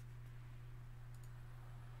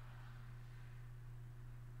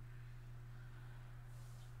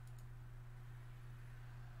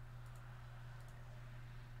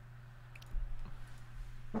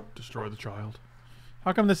 Destroy the child.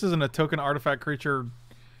 How come this isn't a token artifact creature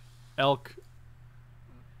elk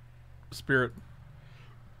spirit?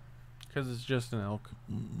 Because it's just an elk.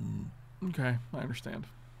 Okay, I understand.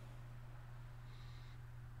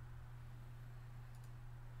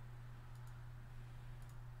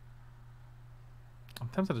 I'm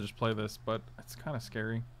tempted to just play this, but it's kind of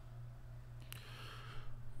scary.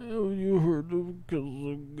 Oh, you heard of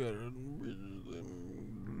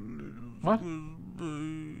What?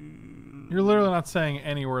 You're literally not saying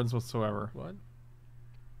any words whatsoever. What?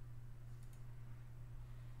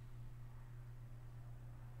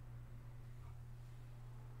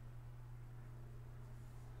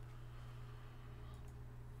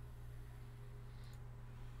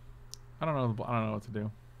 I don't know. I don't know what to do.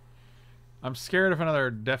 I'm scared of another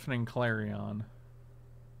deafening clarion.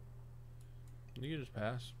 You can just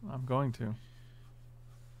pass. I'm going to.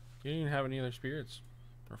 You don't even have any other spirits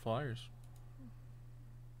or flyers.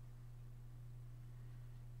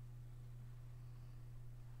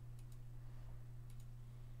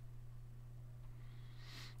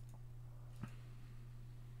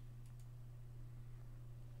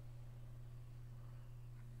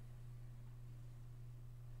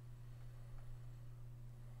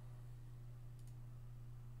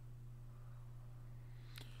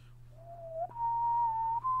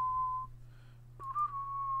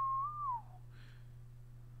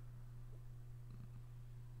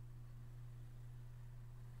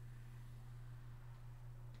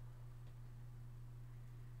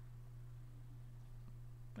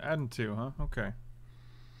 Adding 2, huh? Okay.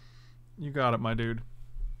 You got it, my dude.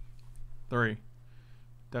 3.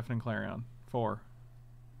 Deafening Clarion. 4.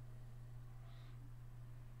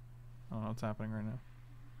 I don't know what's happening right now.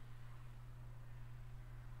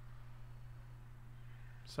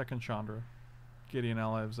 Second Chandra. Gideon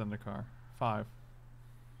ally of Zendikar. 5.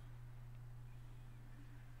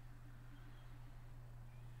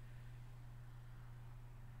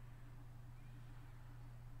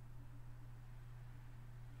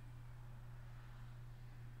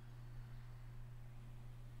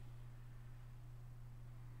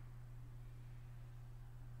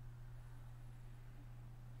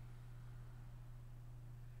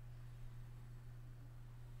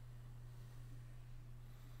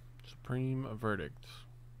 Supreme Verdict.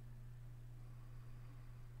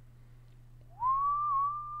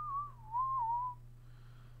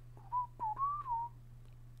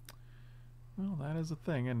 Well, that is a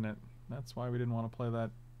thing, isn't it? That's why we didn't want to play that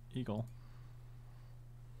Eagle.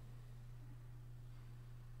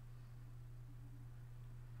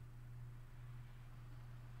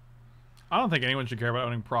 I don't think anyone should care about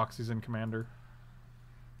owning proxies in Commander.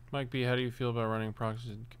 Mike B, how do you feel about running proxies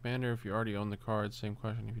in Commander if you already own the card? Same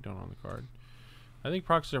question if you don't own the card. I think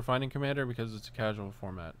proxies are fine in Commander because it's a casual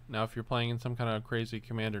format. Now, if you're playing in some kind of crazy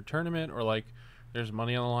Commander tournament or like there's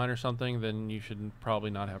money on the line or something, then you should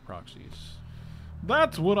probably not have proxies.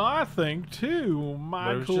 That's what I think too,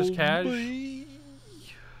 Michael. But if it's just cash, B.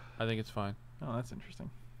 I think it's fine. Oh, that's interesting.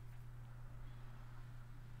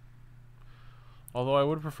 Although I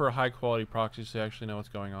would prefer high quality proxies to actually know what's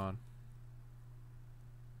going on.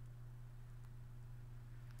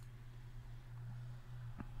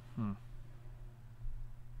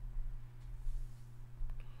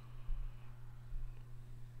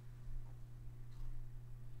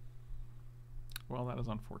 Well, that is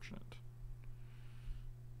unfortunate.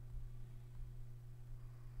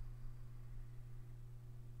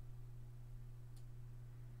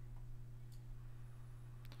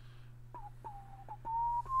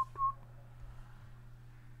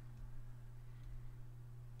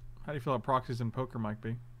 How do you feel about proxies in poker, Mike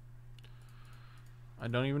B? I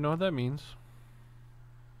don't even know what that means.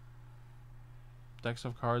 Decks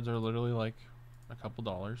of cards are literally like a couple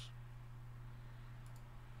dollars.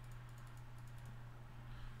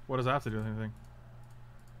 What does that have to do with anything?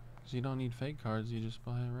 Because you don't need fake cards, you just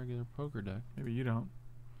buy a regular poker deck. Maybe you don't.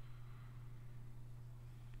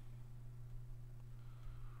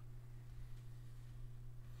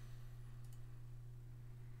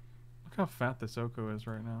 Look how fat this Oko is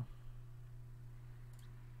right now.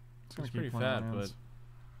 It's pretty fat, but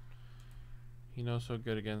he knows so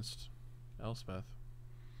good against Elspeth.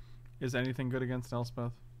 Is anything good against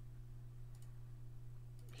Elspeth?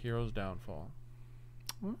 Hero's Downfall.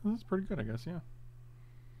 Well, that's pretty good, I guess, yeah.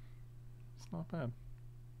 It's not bad.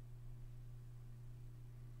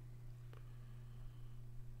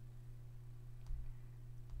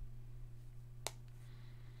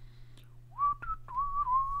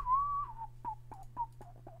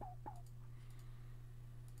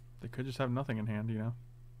 They could just have nothing in hand, you know?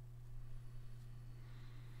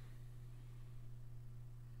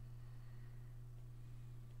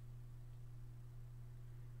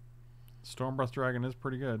 Stormbreath Dragon is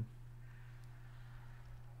pretty good.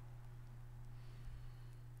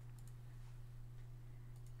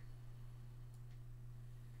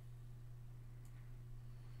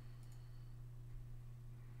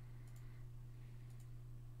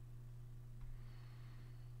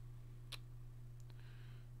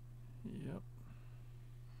 Yep.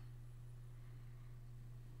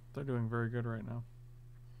 They're doing very good right now.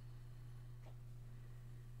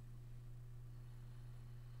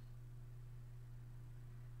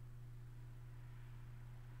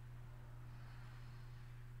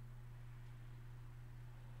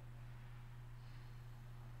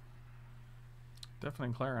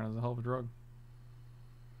 Deafening Clarion is a hell of a drug.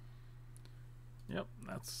 Yep,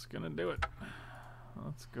 that's gonna do it.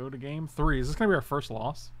 Let's go to game 3. Is this gonna be our first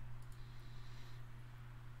loss?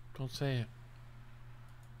 Don't say it.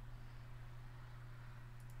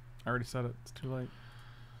 I already said it. It's too late.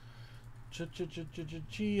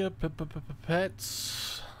 Chia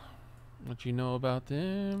pets. What you know about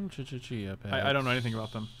them? Chia pets. I don't know anything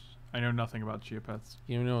about them. I know nothing about Chia Pets.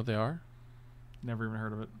 You don't know what they are? Never even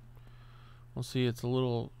heard of it. Well, see, it's a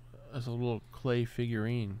little clay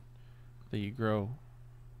figurine that you grow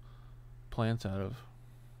plants out of,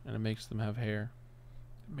 and it makes them have hair.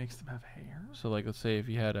 It makes them have hair? So, like, let's say if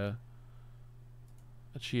you had a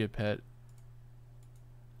chia pet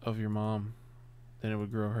of your mom, then it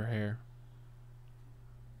would grow her hair.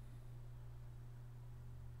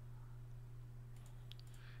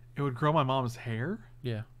 It would grow my mom's hair?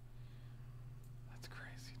 Yeah.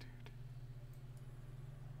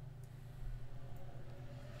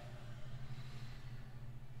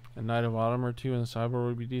 A Knight of Autumn or two in the sideboard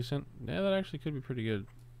would be decent. Yeah, that actually could be pretty good.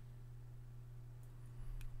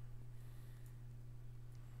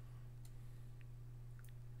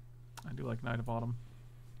 I do like Knight of Autumn.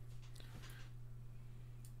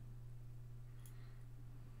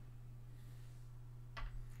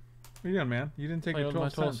 What are you doing, man? You didn't take your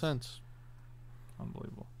 12 cents.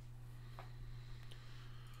 Unbelievable.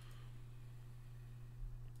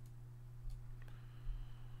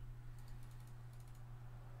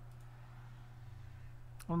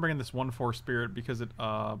 I'm bringing this 1/4 spirit because it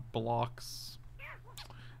blocks,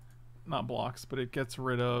 not blocks, but it gets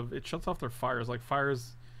rid of, it shuts off their fires. Like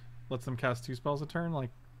fires lets them cast 2 spells a turn. Like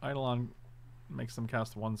Eidolon makes them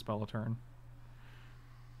cast 1 spell a turn.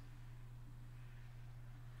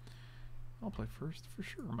 I'll play first for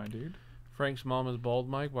sure, my dude. Frank's mom is bald,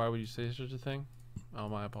 Mike. Why would you say such a thing? Oh,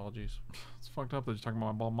 my apologies. It's fucked up that you're talking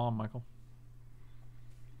about my bald mom, Michael.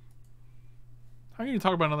 How can you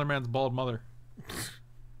talk about another man's bald mother?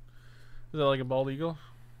 Is that like a bald eagle?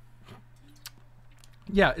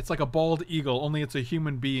 Yeah, it's like a bald eagle, only it's a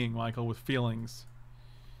human being, Michael, with feelings.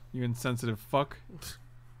 You insensitive fuck.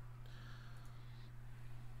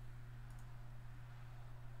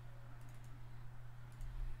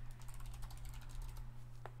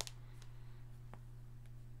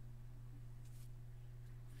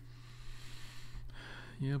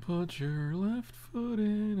 You put your left foot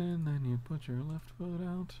in and then you put your left foot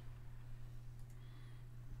out.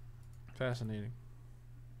 Fascinating.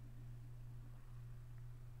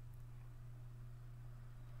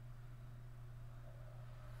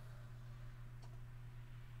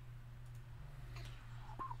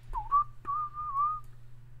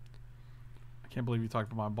 I can't believe you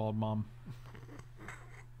talked to my bald mom.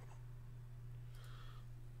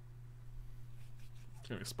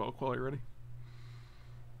 Give me a Spell Queller ready.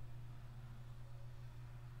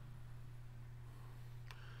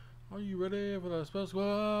 Are you ready for the Spell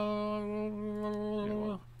Queller?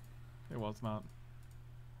 It was not.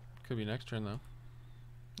 Could be next turn though.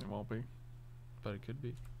 It won't be. But it could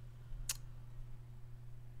be.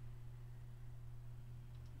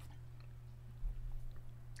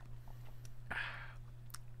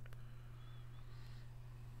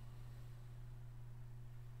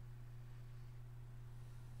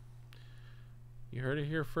 You heard it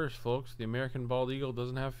here first, folks. The American bald eagle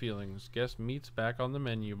doesn't have feelings. Guess meat's back on the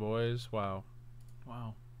menu, boys. Wow.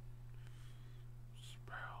 Wow.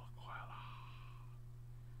 Spell Queller.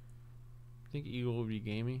 Think eagle would be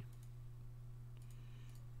gamey?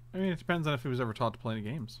 I mean, it depends on if he was ever taught to play any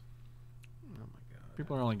games. Oh my god.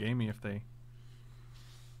 People are only gamey if they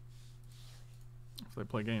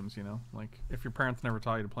play games, you know? Like, if your parents never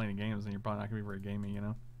taught you to play any games, then you're probably not going to be very gamey, you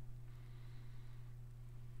know?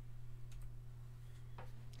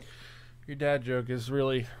 Your dad joke is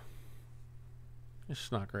really... It's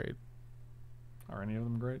just not great. Are any of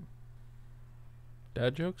them great?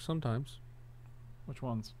 Dad jokes? Sometimes. Which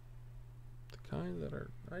ones? The kind that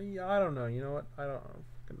are... I don't know. You know what? I don't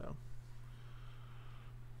fucking know.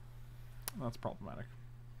 That's problematic.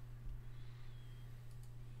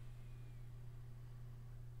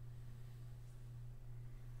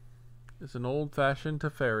 It's an old-fashioned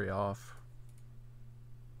Teferi off.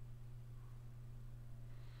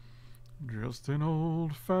 Just an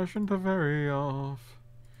old-fashioned Teferi off.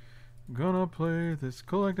 Gonna play this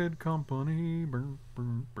collected company. Boom,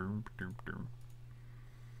 boom, boom, boom, boom.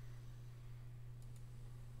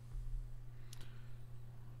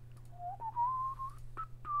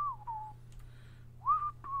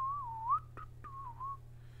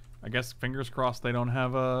 I guess fingers crossed they don't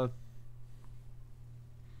have a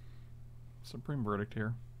Supreme Verdict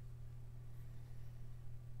here.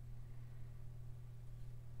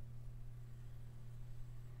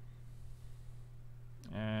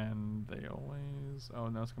 And they always... Oh,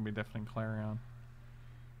 no, it's going to be Deafening Clarion.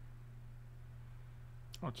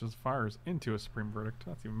 Oh, it just fires into a Supreme Verdict.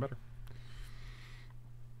 That's even better.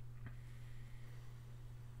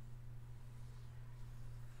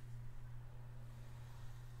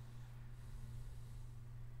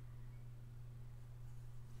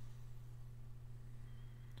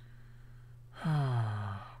 Amazing.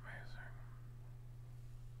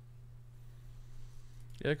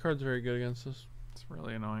 Yeah, that card's very good against us. It's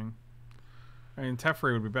really annoying. I mean,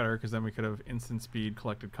 Teferi would be better because then we could have instant speed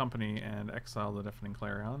collected company and exiled the Deafening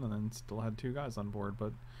Clarion and then still had 2 guys on board.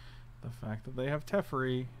 But the fact that they have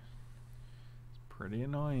Teferi is pretty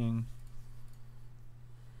annoying.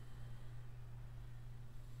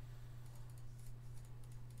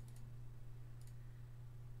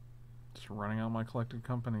 Just running out my collected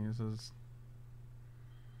companies is...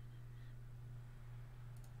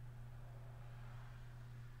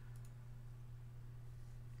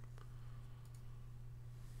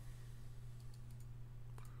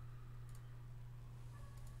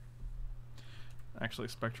 Actually,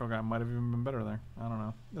 Spectral guy might have even been better there. I don't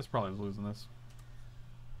know. This probably was losing this.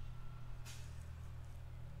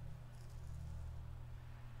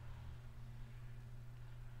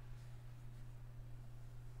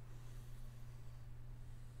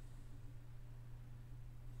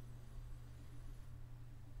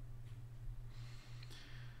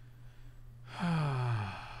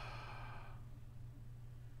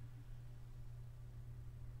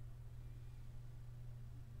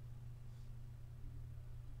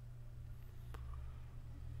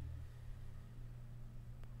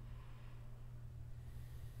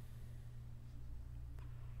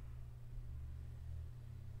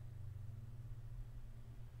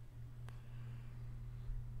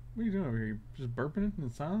 What are you doing over here? You just burping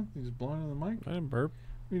in silence? You just blowing in the mic? I didn't burp.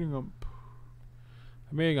 What are you doing?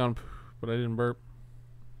 I may have gone, but I didn't burp.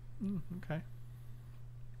 Okay.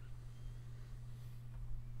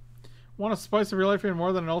 Want a spice of your life even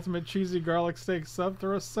more than an ultimate cheesy garlic steak sub?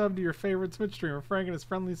 Throw a sub to your favorite Twitch streamer, Frank and his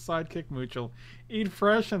friendly sidekick Moochel. Eat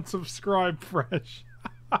fresh and subscribe fresh.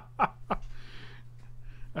 I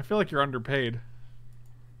feel like you're underpaid.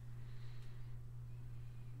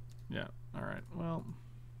 Yeah, alright, well...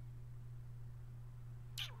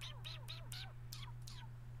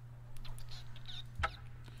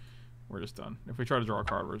 We're just done. If we try to draw a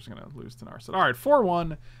card, we're just going to lose to Narset. Alright,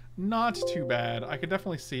 4-1. Not too bad. I could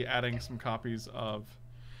definitely see adding some copies of...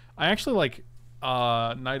 I actually like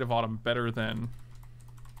Knight of Autumn better than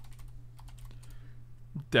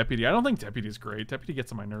Deputy. I don't think Deputy is great. Deputy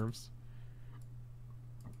gets on my nerves.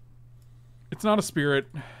 It's not a spirit,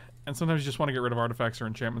 and sometimes you just want to get rid of artifacts or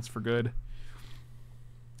enchantments for good.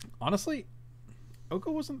 Honestly,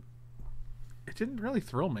 Oko wasn't... It didn't really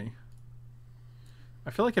thrill me. I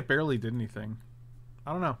feel like it barely did anything.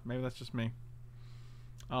 I don't know. Maybe that's just me.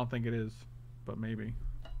 I don't think it is, but maybe.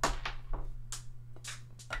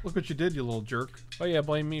 Look what you did, you little jerk. Oh yeah,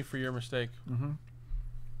 blame me for your mistake. Mm-hmm.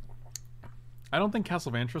 I don't think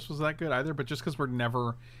Castle Vantress was that good either, but just because we're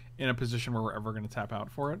never in a position where we're ever going to tap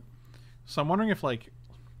out for it. So I'm wondering if, like,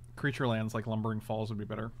 creature lands like Lumbering Falls would be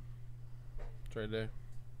better. Trade day.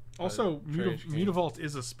 Also, Mutavault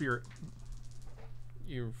is a spirit.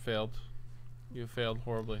 You failed. You failed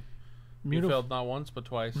horribly. You failed not once, but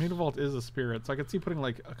twice. Mutavault is a spirit, so I could see putting,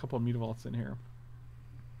 like, a couple of Mutavaults in here.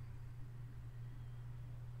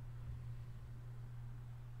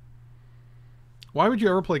 Why would you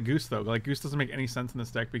ever play Goose, though? Like, Goose doesn't make any sense in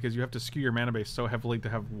this deck because you have to skew your mana base so heavily to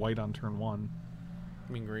have white on turn 1.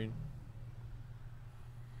 I mean green.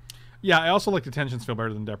 Yeah, I also like Detentions feel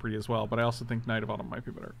better than Deputy as well, but I also think Knight of Autumn might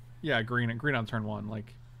be better. Yeah, green on turn 1,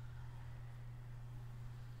 like...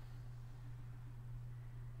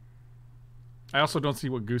 I also don't see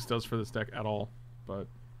what Goose does for this deck at all, but...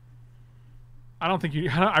 I don't think you...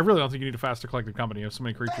 I really don't think you need a faster Collected Company. You have so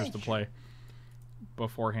many creatures to play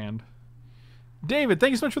beforehand. David,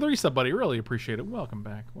 thank you so much for the resub, buddy. Really appreciate it. Welcome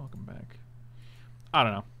back. Welcome back. I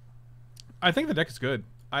don't know. I think the deck is good.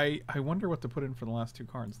 I wonder what to put in for the last 2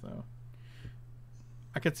 cards, though.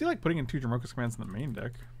 I could see, like, putting in 2 Jamokus commands in the main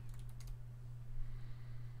deck.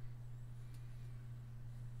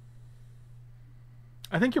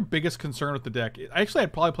 I think your biggest concern with the deck... Actually,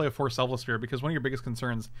 I'd probably play a 4 Selfless Spirit because one of your biggest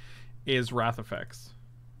concerns is Wrath effects.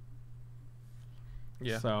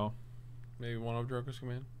 Yeah. So... Maybe 1 of Jamokus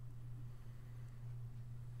command?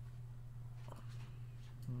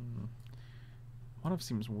 One of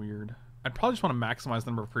seems weird. I'd probably just want to maximize the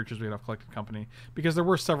number of creatures we had off Collected Company because there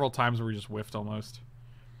were several times where we just whiffed almost.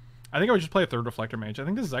 I think I would just play a 3rd Reflector Mage. I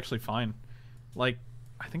think this is actually fine. Like,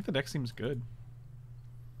 I think the deck seems good.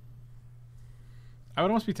 I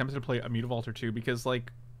would almost be tempted to play a Mutavault or 2 because,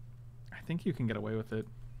 like, I think you can get away with it.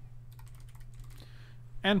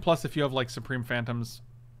 And plus, if you have, like, Supreme Phantoms,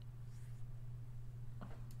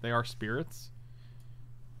 they are spirits.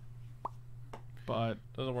 But...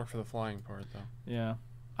 Doesn't work for the flying part, though. Yeah.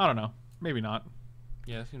 I don't know. Maybe not.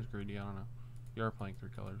 Yeah, it seems greedy. I don't know. You are playing 3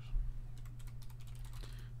 colors.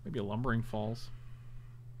 Maybe a Lumbering Falls.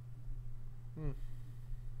 Hmm.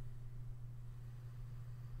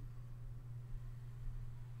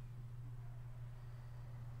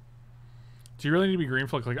 Do you really need to be green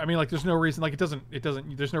for like I mean, like, there's no reason, like, it doesn't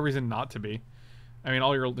there's no reason not to be. I mean,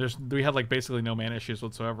 we had, like, basically no mana issues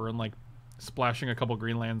whatsoever, and, like, splashing a couple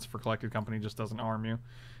green lands for Collected Company just doesn't harm you.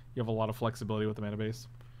 You have a lot of flexibility with the mana base.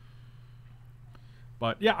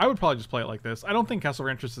 But yeah, I would probably just play it like this. I don't think Castle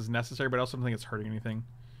Vantress is necessary, but I also don't think it's hurting anything.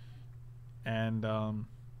 And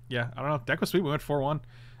yeah, I don't know. Deck was sweet. We went 4-1.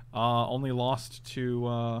 Only lost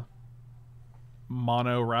to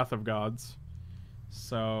mono Wrath of Gods.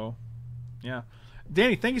 So yeah.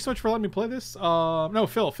 Danny, thank you so much for letting me play this. No,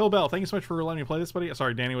 Phil Bell, thank you so much for letting me play this, buddy.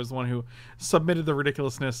 Sorry, Danny was the one who submitted the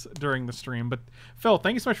ridiculousness during the stream. But Phil,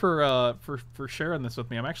 thank you so much for sharing this with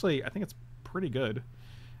me. I think it's pretty good.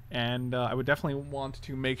 And I would definitely want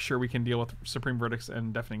to make sure we can deal with Supreme Verdicts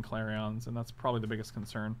and Deafening Clarions, and that's probably the biggest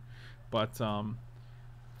concern. But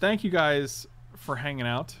thank you guys for hanging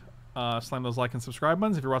out. Slam those like and subscribe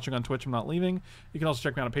buttons. If you're watching on Twitch, I'm not leaving. You can also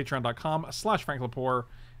check me out at patreon.com/FrankLepore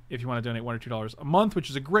if you want to donate $1 or $2 a month, which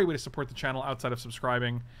is a great way to support the channel outside of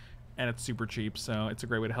subscribing, and it's super cheap, so it's a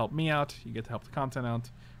great way to help me out. You get to help the content out.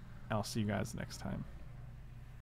 I'll see you guys next time.